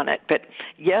alarm on it. But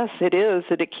yes, it is,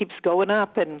 and it keeps going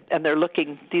up, and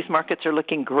these markets are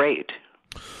looking great.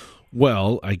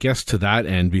 Well, I guess to that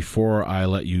end, before I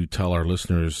let you tell our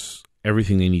listeners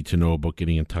everything they need to know about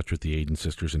getting in touch with the Aden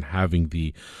sisters and having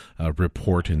the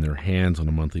report in their hands on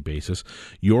a monthly basis.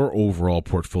 Your overall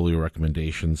portfolio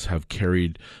recommendations have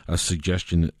carried a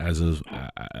suggestion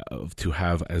to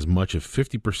have as much as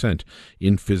 50%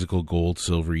 in physical gold,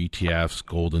 silver ETFs,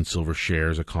 gold and silver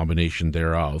shares, a combination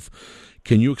thereof.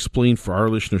 Can you explain for our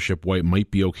listenership why it might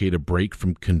be okay to break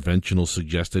from conventional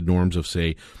suggested norms of,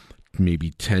 say, maybe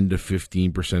 10 to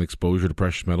 15% exposure to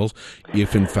precious metals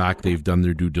if, in fact, they've done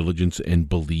their due diligence and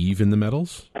believe in the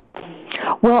metals?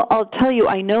 Well, I'll tell you,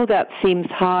 I know that seems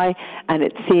high, and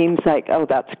it seems like, oh,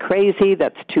 that's crazy,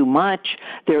 that's too much,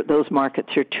 those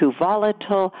markets are too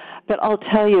volatile. But I'll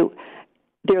tell you,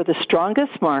 they're the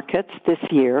strongest markets this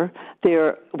year.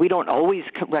 We don't always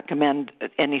recommend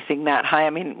anything that high.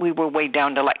 I mean, we were way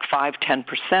down to like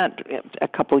 5-10% a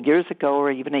couple of years ago,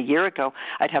 or even a year ago.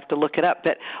 I'd have to look it up,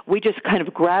 but we just kind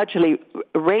of gradually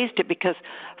raised it because,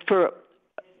 for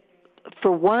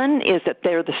one, is that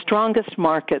they're the strongest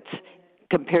markets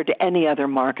compared to any other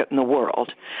market in the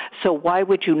world. So why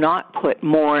would you not put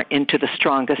more into the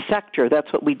strongest sector?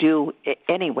 That's what we do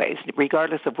anyways,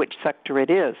 regardless of which sector it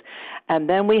is. And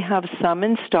then we have some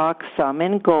in stock, some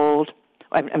in gold.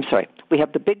 I'm sorry, we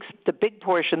have the big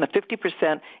portion, the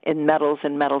 50% in metals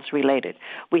and metals related.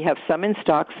 We have some in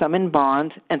stock, some in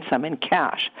bonds, and some in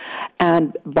cash.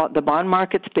 And the bond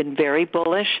market's been very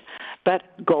bullish, but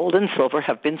gold and silver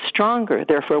have been stronger.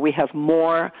 Therefore, we have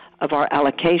more of our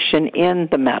allocation in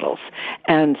the metals.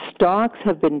 And stocks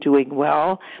have been doing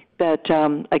well, but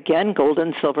again, gold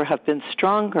and silver have been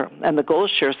stronger, and the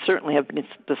gold shares certainly have been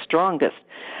the strongest.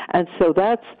 And so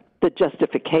that's the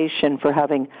justification for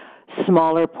having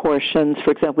smaller portions.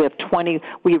 For example,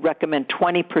 we recommend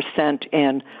 20%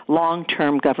 in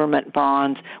long-term government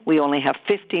bonds. We only have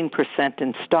 15%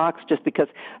 in stocks, just because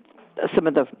some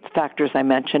of the factors I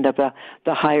mentioned of the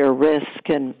higher risk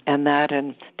and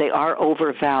they are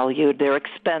overvalued, they're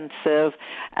expensive,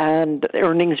 and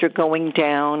earnings are going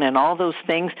down and all those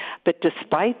things. But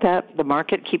despite that, the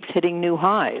market keeps hitting new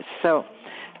highs. So,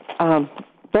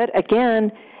 but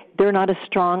again, they're not as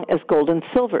strong as gold and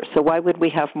silver. So why would we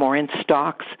have more in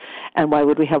stocks, and why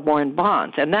would we have more in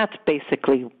bonds? And that's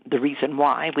basically the reason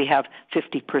why we have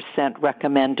 50%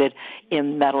 recommended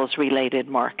in metals-related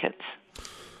markets.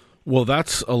 Well,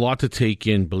 that's a lot to take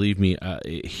in. Believe me,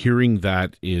 hearing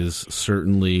that is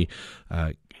certainly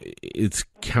it's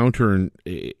counter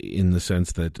in the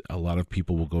sense that a lot of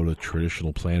people will go to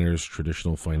traditional planners,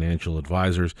 traditional financial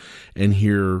advisors, and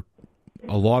hear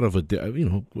a lot of a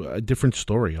different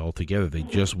story altogether. They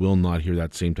just will not hear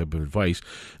that same type of advice.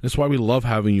 That's why we love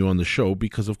having you on the show,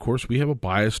 because of course we have a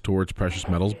bias towards precious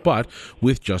metals, but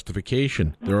with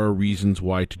justification. There are reasons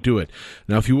why to do it.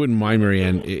 Now, if you wouldn't mind,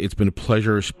 Marianne, it's been a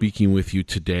pleasure speaking with you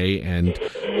today, and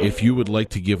if you would like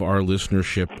to give our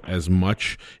listenership as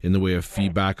much in the way of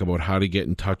feedback about how to get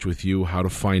in touch with you, how to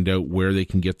find out where they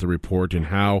can get the report and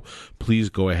how, please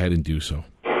go ahead and do so.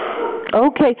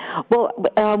 Okay. Well,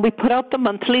 we put out the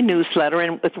monthly newsletter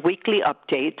and with weekly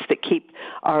updates that keep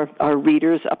our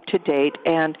readers up to date.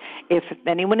 And if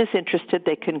anyone is interested,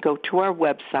 they can go to our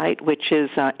website, which is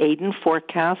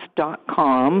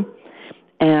AdenForecast.com,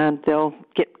 and they'll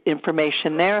get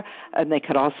information there. And they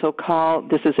could also call.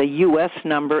 This is a U.S.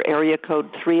 number, area code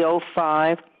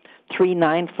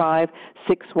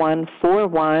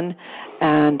 305-395-6141,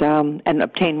 and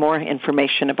obtain more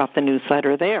information about the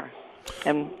newsletter there.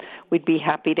 And we'd be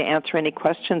happy to answer any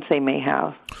questions they may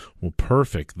have. Well,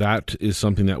 perfect. That is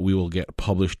something that we will get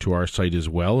published to our site as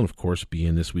well, and of course be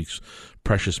in this week's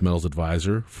Precious Metals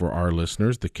Advisor for our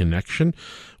listeners, The Connection.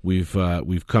 We've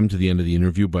come to the end of the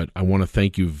interview, but I want to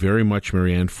thank you very much,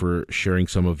 Marianne, for sharing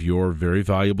some of your very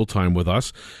valuable time with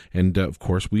us. And of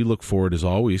course, we look forward, as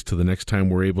always, to the next time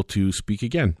we're able to speak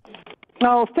again.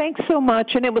 Oh, thanks so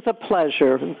much, and it was a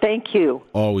pleasure. Thank you.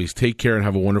 Always. Take care and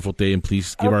have a wonderful day, and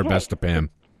please give our best to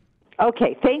Pam.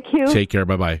 Okay, thank you. Take care.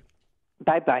 Bye-bye.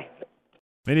 Bye-bye.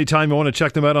 Anytime you want to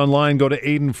check them out online, go to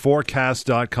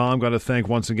AdenForecast.com. Got to thank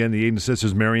once again the Aden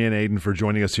sisters, Marianne Aden, for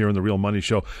joining us here on The Real Money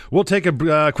Show. We'll take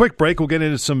a quick break. We'll get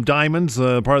into some diamonds,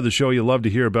 part of the show you love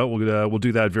to hear about. We'll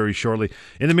do that very shortly.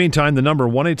 In the meantime, the number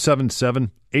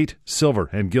 1-877-8-SILVER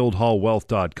and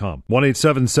GuildhallWealth.com.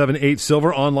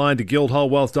 1-877-8-SILVER, online to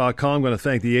GuildhallWealth.com. I'm going to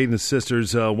thank the Aden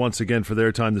sisters once again for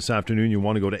their time this afternoon. You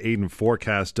want to go to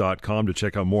AdenForecast.com to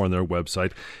check out more on their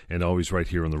website, and always right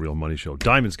here on The Real Money Show.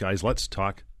 Diamonds, guys. Let's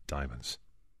talk diamonds.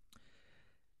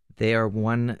 They are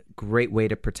one great way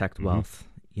to protect wealth.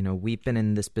 You know, we've been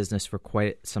in this business for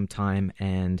quite some time,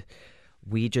 and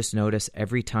we just notice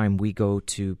every time we go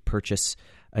to purchase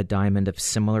a diamond of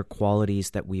similar qualities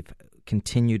that we've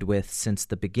continued with since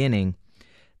the beginning,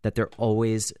 that they're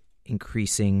always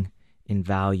increasing in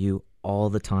value all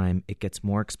the time. It gets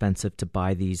more expensive to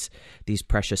buy these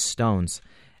precious stones.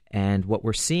 And what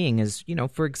we're seeing is,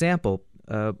 for example,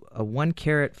 a 1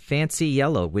 carat fancy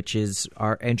yellow, which is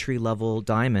our entry-level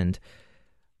diamond,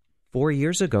 4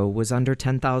 years ago was under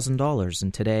 $10,000,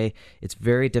 and today it's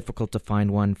very difficult to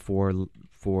find one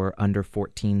for under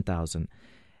 $14,000.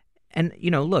 And,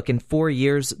 look, in 4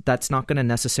 years, that's not going to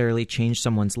necessarily change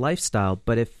someone's lifestyle,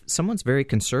 but if someone's very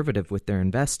conservative with their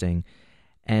investing,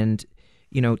 and,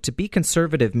 to be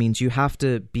conservative means you have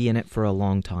to be in it for a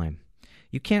long time.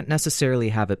 You can't necessarily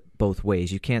have it both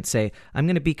ways. You can't say, I'm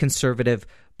going to be conservative,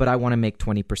 but I want to make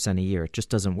 20% a year. It just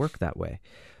doesn't work that way.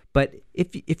 But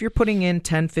if you're putting in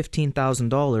 $10,000,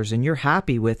 $15,000 and you're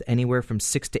happy with anywhere from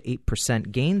 6 to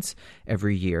 8% gains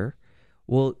every year,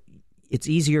 well, it's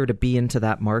easier to be into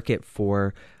that market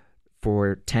for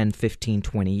 10, 15,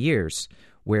 20 years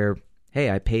where,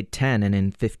 hey, I paid 10 and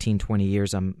in 15, 20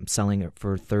 years I'm selling it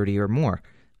for 30 or more.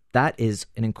 That is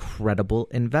an incredible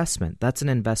investment. That's an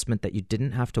investment that you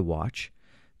didn't have to watch.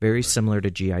 Very similar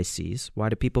to GICs. Why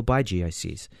do people buy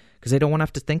GICs? Because they don't want to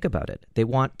have to think about it. They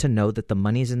want to know that the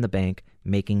money's in the bank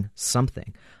making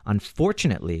something.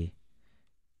 Unfortunately,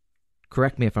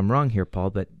 correct me if I'm wrong here, Paul,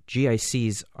 but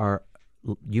GICs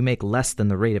you make less than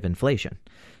the rate of inflation.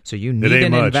 So you need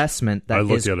an investment that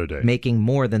is making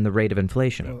more than the rate of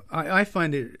inflation. Well, I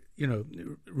find it,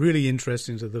 really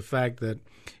interesting to the fact that,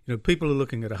 people are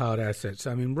looking at hard assets.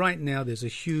 I mean, right now there's a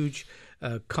huge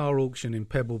car auction in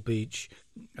Pebble Beach.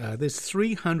 There's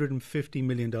 $350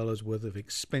 million worth of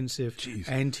expensive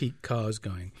antique cars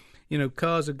going.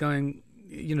 Cars are going,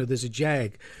 there's a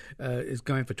Jag is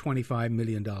going for $25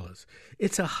 million.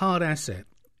 It's a hard asset.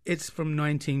 It's from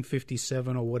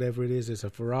 1957 or whatever it is. It's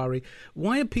a Ferrari.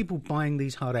 Why are people buying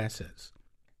these hard assets?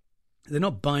 They're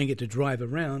not buying it to drive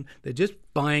around. They're just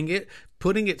buying it,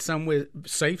 putting it somewhere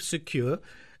safe, secure,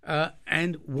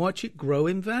 and watch it grow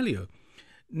in value.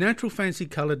 Natural fancy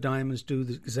colored diamonds do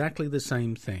exactly the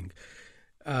same thing.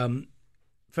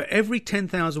 For every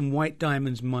 10,000 white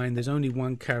diamonds mined, there's only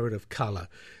 1 carat of color.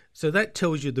 So that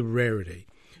tells you the rarity.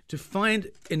 To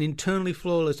find an internally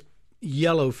flawless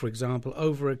yellow, for example,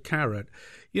 over a carat,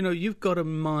 you've got to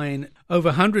mine over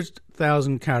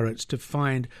 100,000 carats to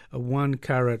find a 1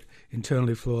 carat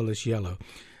internally flawless yellow.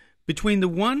 Between the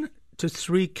 1 to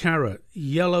 3 carat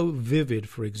yellow vivid,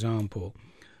 for example,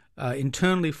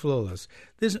 internally flawless,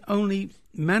 there's only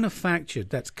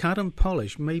manufactured, that's cut and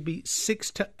polished, maybe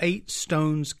 6 to 8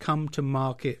 stones come to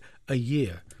market a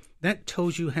year. That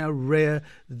tells you how rare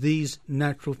these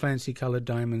natural fancy colored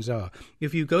diamonds are.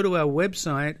 If you go to our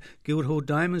website,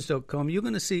 guildhalldiamonds.com, you're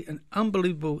going to see an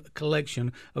unbelievable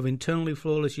collection of internally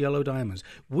flawless yellow diamonds.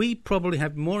 We probably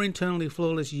have more internally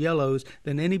flawless yellows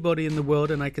than anybody in the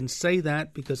world, and I can say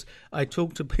that because I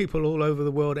talk to people all over the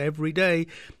world every day.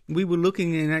 We were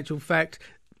looking, in actual fact,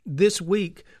 this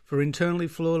week for internally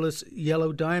flawless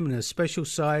yellow diamond, a special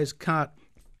size cut,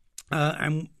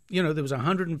 and there was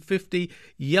 150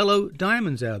 yellow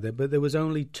diamonds out there, but there was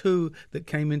only 2 that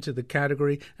came into the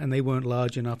category, and they weren't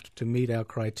large enough to meet our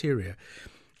criteria.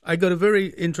 I got a very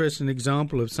interesting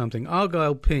example of something,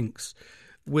 Argyle pinks,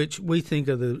 which we think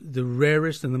are the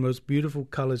rarest and the most beautiful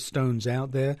colored stones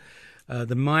out there.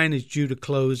 The mine is due to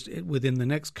close within the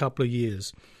next couple of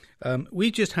years.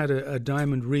 We just had a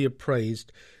diamond reappraised.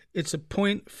 It's a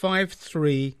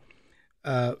 0.53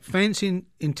 fancy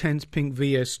intense pink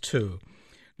VS2.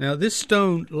 Now, this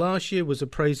stone last year was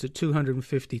appraised at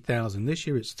 $250,000. This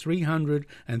year it's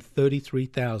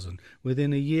 $333,000.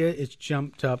 Within a year, it's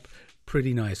jumped up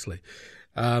pretty nicely.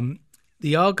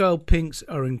 The Argyle pinks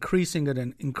are increasing at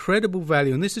an incredible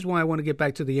value, and this is why I want to get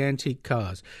back to the antique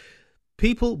cars.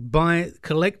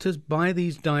 Collectors buy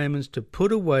these diamonds to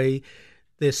put away.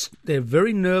 They're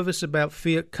very nervous about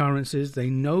fiat currencies. They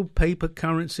know paper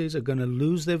currencies are going to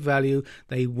lose their value.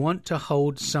 They want to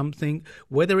hold something,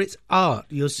 whether it's art.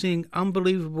 You're seeing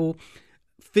unbelievable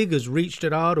figures reached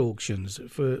at art auctions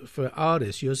for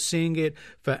artists. You're seeing it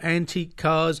for antique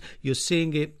cars. You're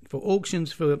seeing it for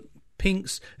auctions for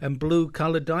pinks and blue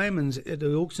colored diamonds at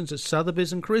the auctions at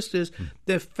Sotheby's and Christie's.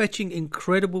 They're fetching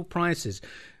incredible prices.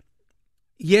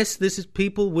 Yes, this is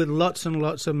people with lots and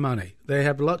lots of money. They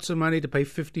have lots of money to pay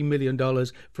 $50 million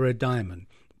for a diamond.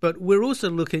 But we're also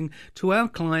looking to our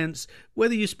clients,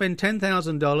 whether you spend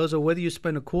 $10,000 or whether you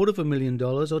spend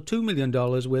 $250,000 or $2 million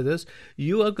with us,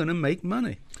 you are going to make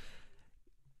money.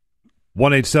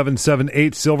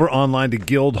 1-877-8-SILVER, online to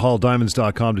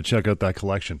guildhalldiamonds.com to check out that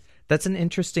collection. That's an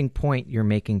interesting point you're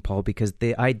making, Paul, because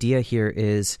the idea here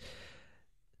is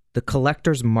the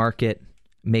collector's market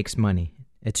makes money.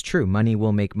 It's true. Money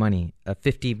will make money. A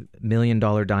 $50 million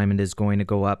diamond is going to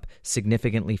go up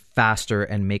significantly faster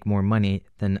and make more money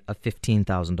than a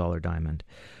 $15,000 diamond.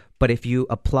 But if you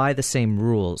apply the same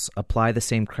rules, apply the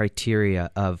same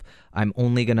criteria of I'm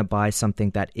only going to buy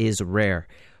something that is rare.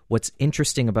 What's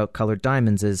interesting about colored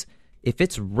diamonds is if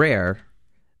it's rare,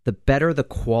 the better the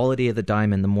quality of the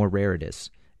diamond, the more rare it is.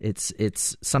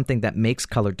 It's something that makes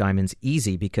colored diamonds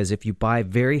easy because if you buy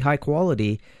very high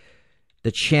quality,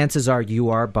 the chances are you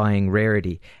are buying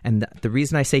rarity. And the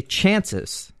reason I say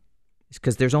chances is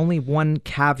because there's only one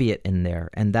caveat in there,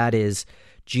 and that is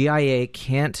GIA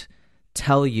can't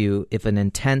tell you if an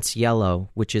intense yellow,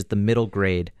 which is the middle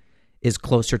grade, is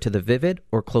closer to the vivid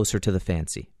or closer to the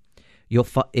fancy.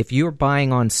 If you're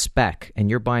buying on spec and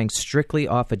you're buying strictly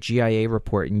off a GIA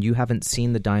report and you haven't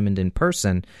seen the diamond in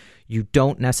person, you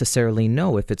don't necessarily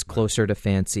know if it's closer to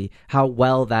fancy, how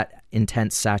well that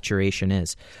intense saturation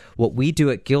is. What we do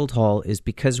at Guildhall is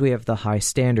because we have the high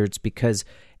standards, because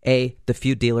A, the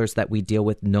few dealers that we deal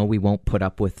with know we won't put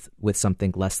up with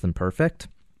something less than perfect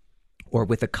or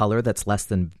with a color that's less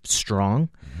than strong.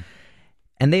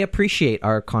 And they appreciate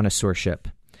our connoisseurship.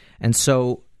 And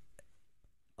so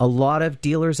a lot of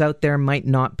dealers out there might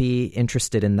not be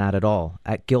interested in that at all.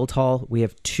 At Guildhall, we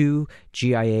have 2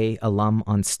 GIA alum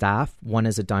on staff. One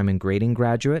is a diamond grading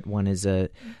graduate. One is a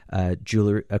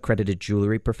accredited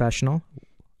jewelry professional.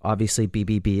 Obviously,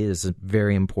 BBB is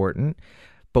very important.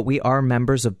 But we are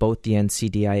members of both the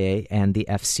NCDIA and the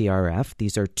FCRF.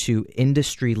 These are 2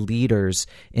 industry leaders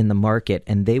in the market,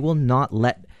 and they will not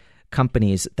let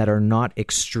companies that are not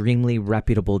extremely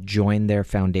reputable join their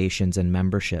foundations and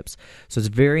memberships. So it's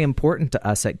very important to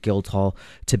us at Guildhall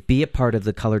to be a part of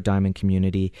the colored diamond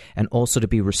community and also to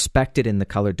be respected in the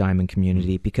colored diamond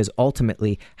community, because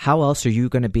ultimately, how else are you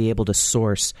going to be able to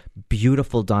source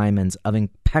beautiful diamonds of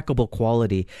impeccable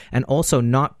quality and also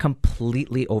not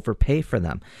completely overpay for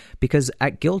them? Because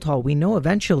at Guildhall, we know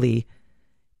eventually,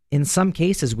 in some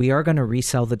cases, we are going to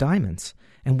resell the diamonds.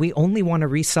 And we only want to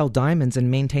resell diamonds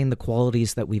and maintain the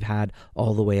qualities that we've had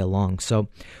all the way along. So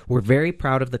we're very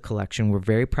proud of the collection. We're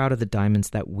very proud of the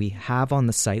diamonds that we have on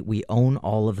the site. We own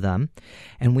all of them.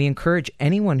 And we encourage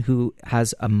anyone who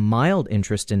has a mild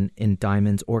interest in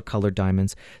diamonds or colored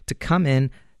diamonds to come in,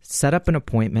 set up an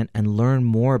appointment, and learn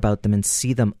more about them and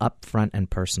see them up front and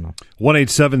personal.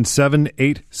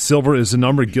 1-877-8-SILVER is the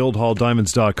number,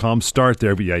 guildhalldiamonds.com. Start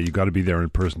there, but yeah, you got to be there in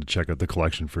person to check out the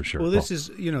collection for sure. Well, this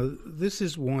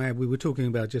is why we were talking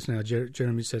about just now,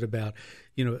 Jeremy said about,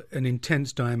 an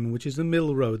intense diamond, which is the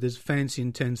middle road. There's fancy,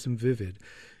 intense, and vivid.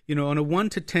 On a 1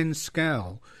 to 10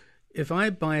 scale, if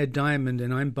I buy a diamond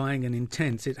and I'm buying an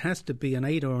intense, it has to be an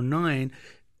 8 or a 9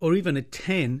 or even a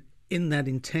 10 in that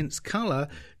intense color,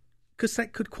 because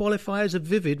that could qualify as a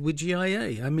vivid with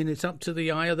GIA. I mean, it's up to the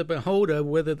eye of the beholder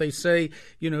whether they say,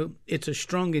 it's a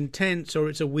strong intense or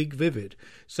it's a weak vivid.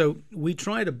 So we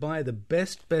try to buy the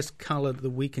best color that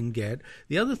we can get.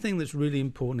 The other thing that's really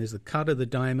important is the cut of the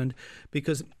diamond,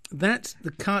 because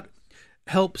the cut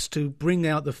helps to bring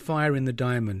out the fire in the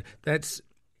diamond. That's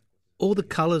all the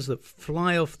colors that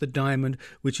fly off the diamond,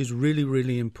 which is really,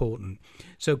 really important.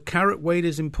 So carat weight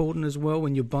is important as well.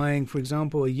 When you're buying, for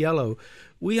example, a yellow,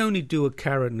 we only do a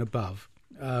carat and above.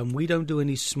 We don't do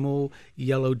any small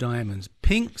yellow diamonds.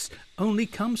 Pinks only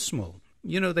come small.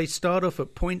 They start off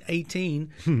at 0.18,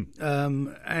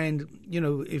 and,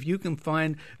 if you can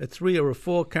find a 3 or a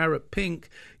 4 carat pink,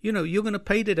 you're going to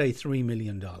pay today $3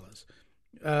 million.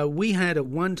 We had at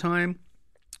one time,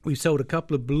 we sold a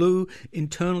couple of blue,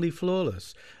 internally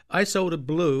flawless. I sold a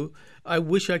blue. I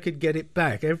wish I could get it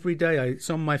back. Every day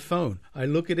it's on my phone. I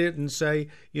look at it and say,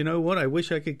 you know what? I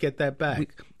wish I could get that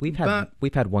back. We've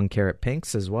had 1 carat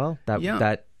pinks as well.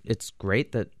 That it's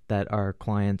great that our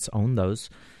clients own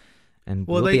those, and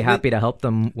we'll be happy to help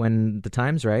them when the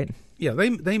time's right. Yeah,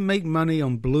 they make money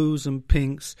on blues and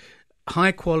pinks.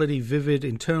 High quality, vivid,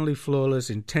 internally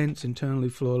flawless, intense, internally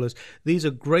flawless. These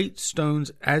are great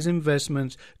stones as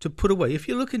investments to put away. If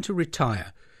you're looking to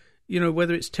retire,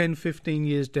 whether it's 10, 15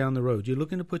 years down the road, you're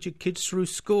looking to put your kids through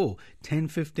school 10,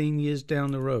 15 years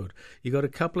down the road. You got a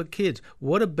couple of kids.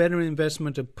 What a better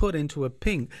investment to put into a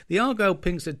pink. The Argyle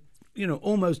pinks are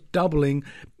almost doubling,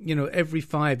 every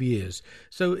 5 years.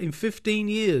 So in 15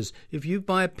 years, if you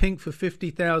buy a pink for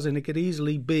 $50,000, it could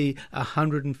easily be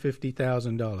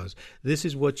 $150,000. This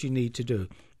is what you need to do.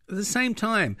 At the same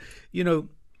time,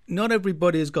 not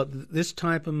everybody has got this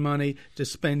type of money to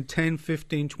spend $10,000,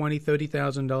 $15,000, $20,000,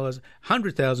 $30,000,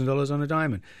 $100,000 on a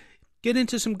diamond. Get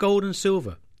into some gold and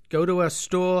silver. Go to our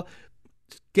store.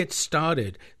 Get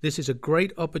started. This is a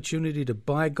great opportunity to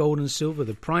buy gold and silver.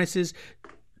 The prices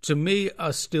to me,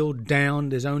 are still down.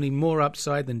 There's only more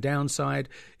upside than downside.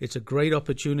 It's a great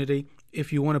opportunity.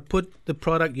 If you want to put the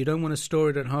product, you don't want to store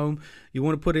it at home, you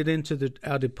want to put it into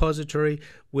our depository,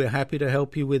 we're happy to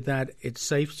help you with that. It's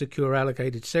safe, secure,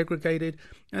 allocated, segregated.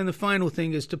 And the final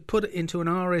thing is to put it into an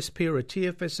RSP or a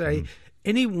TFSA,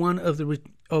 any one of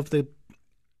the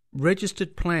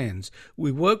registered plans.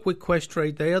 We work with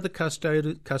Questrade. They are the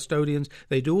custodians.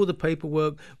 They do all the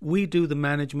paperwork. We do the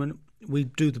management. We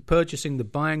do the purchasing, the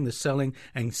buying, the selling,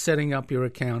 and setting up your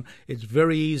account. It's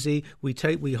very easy. We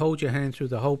hold your hand through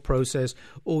the whole process.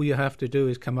 All you have to do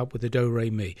is come up with a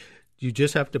do-re-mi. You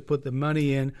just have to put the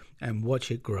money in and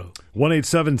watch it grow.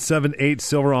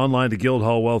 1-877-8-SILVER, online to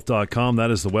guildhallwealth.com.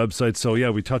 That is the website. So, yeah,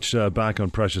 we touched back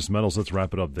on precious metals. Let's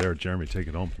wrap it up there. Jeremy, take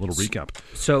it home. A little recap.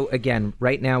 So, again,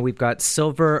 right now we've got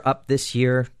silver up this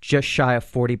year, just shy of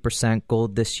 40%.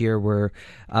 Gold this year, we're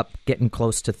up getting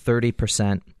close to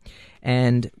 30%.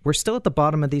 And we're still at the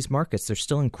bottom of these markets. They're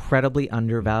still incredibly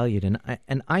undervalued.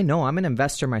 And I know I'm an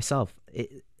investor myself.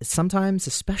 Sometimes,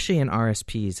 especially in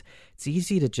RSPs, it's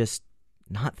easy to just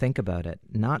not think about it.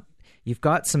 You've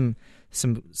got some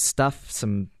stuff,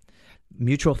 some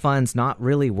mutual funds not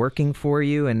really working for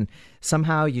you, and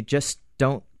somehow you just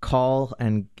don't call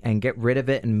and get rid of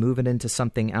it and move it into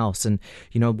something else. And,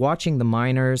 watching the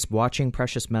miners, watching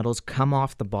precious metals come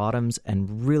off the bottoms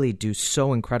and really do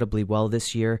so incredibly well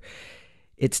this year,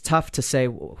 it's tough to say,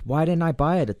 why didn't I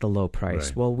buy it at the low price?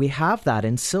 Right. Well, we have that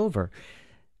in silver.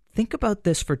 Think about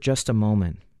this for just a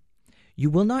moment.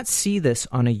 You will not see this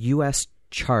on a U.S.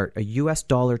 chart, a U.S.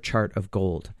 dollar chart of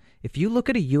gold. If you look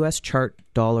at a U.S. dollar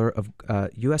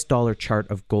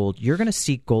chart of gold, you're going to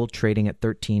see gold trading at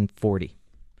 $13.40.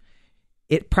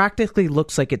 It practically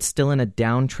looks like it's still in a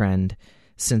downtrend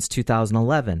since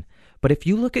 2011. But if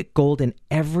you look at gold in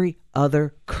every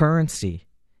other currency,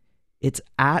 it's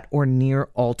at or near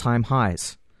all-time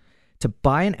highs. To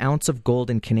buy an ounce of gold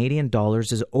in Canadian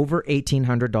dollars is over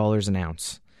 $1,800 an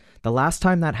ounce. The last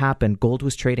time that happened, gold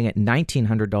was trading at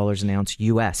 $1,900 an ounce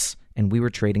US, and we were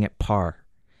trading at par.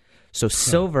 So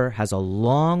silver has a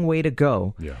long way to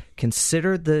go. Yeah.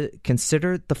 Consider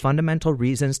the fundamental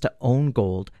reasons to own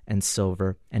gold and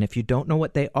silver. And if you don't know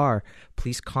what they are,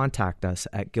 please contact us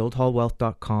at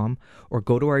guildhallwealth.com or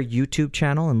go to our YouTube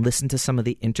channel and listen to some of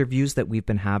the interviews that we've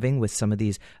been having with some of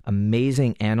these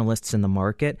amazing analysts in the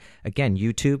market. Again,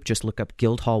 YouTube, just look up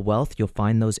Guildhall Wealth. You'll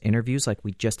find those interviews like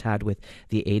we just had with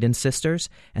the Aiden sisters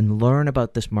and learn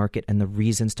about this market and the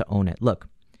reasons to own it. Look,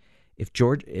 if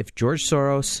George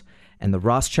Soros and the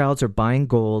Rothschilds are buying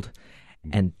gold,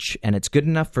 and it's good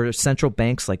enough for central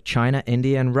banks like China,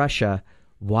 India, and Russia,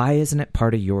 why isn't it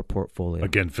part of your portfolio?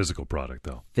 Again, physical product,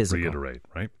 though. Physical. Reiterate,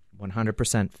 right?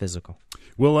 100% physical.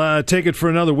 We'll take it for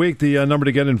another week. The number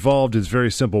to get involved is very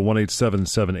simple,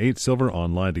 1-877-8-SILVER,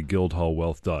 online to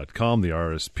guildhallwealth.com. The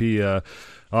RSP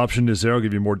option is there. I'll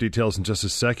give you more details in just a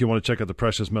sec. You want to check out the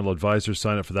Precious Metal Advisor,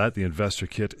 sign up for that, the Investor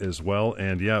Kit as well.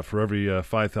 And, yeah, for every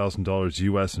 $5,000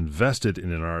 U.S. invested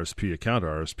in an RSP account,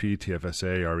 RSP,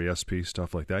 TFSA, RESP,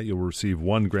 stuff like that, you'll receive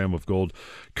 1 gram of gold,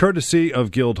 courtesy of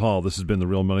Guildhall. This has been The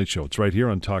Real Money Show. It's right here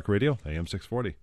on Talk Radio, AM 640.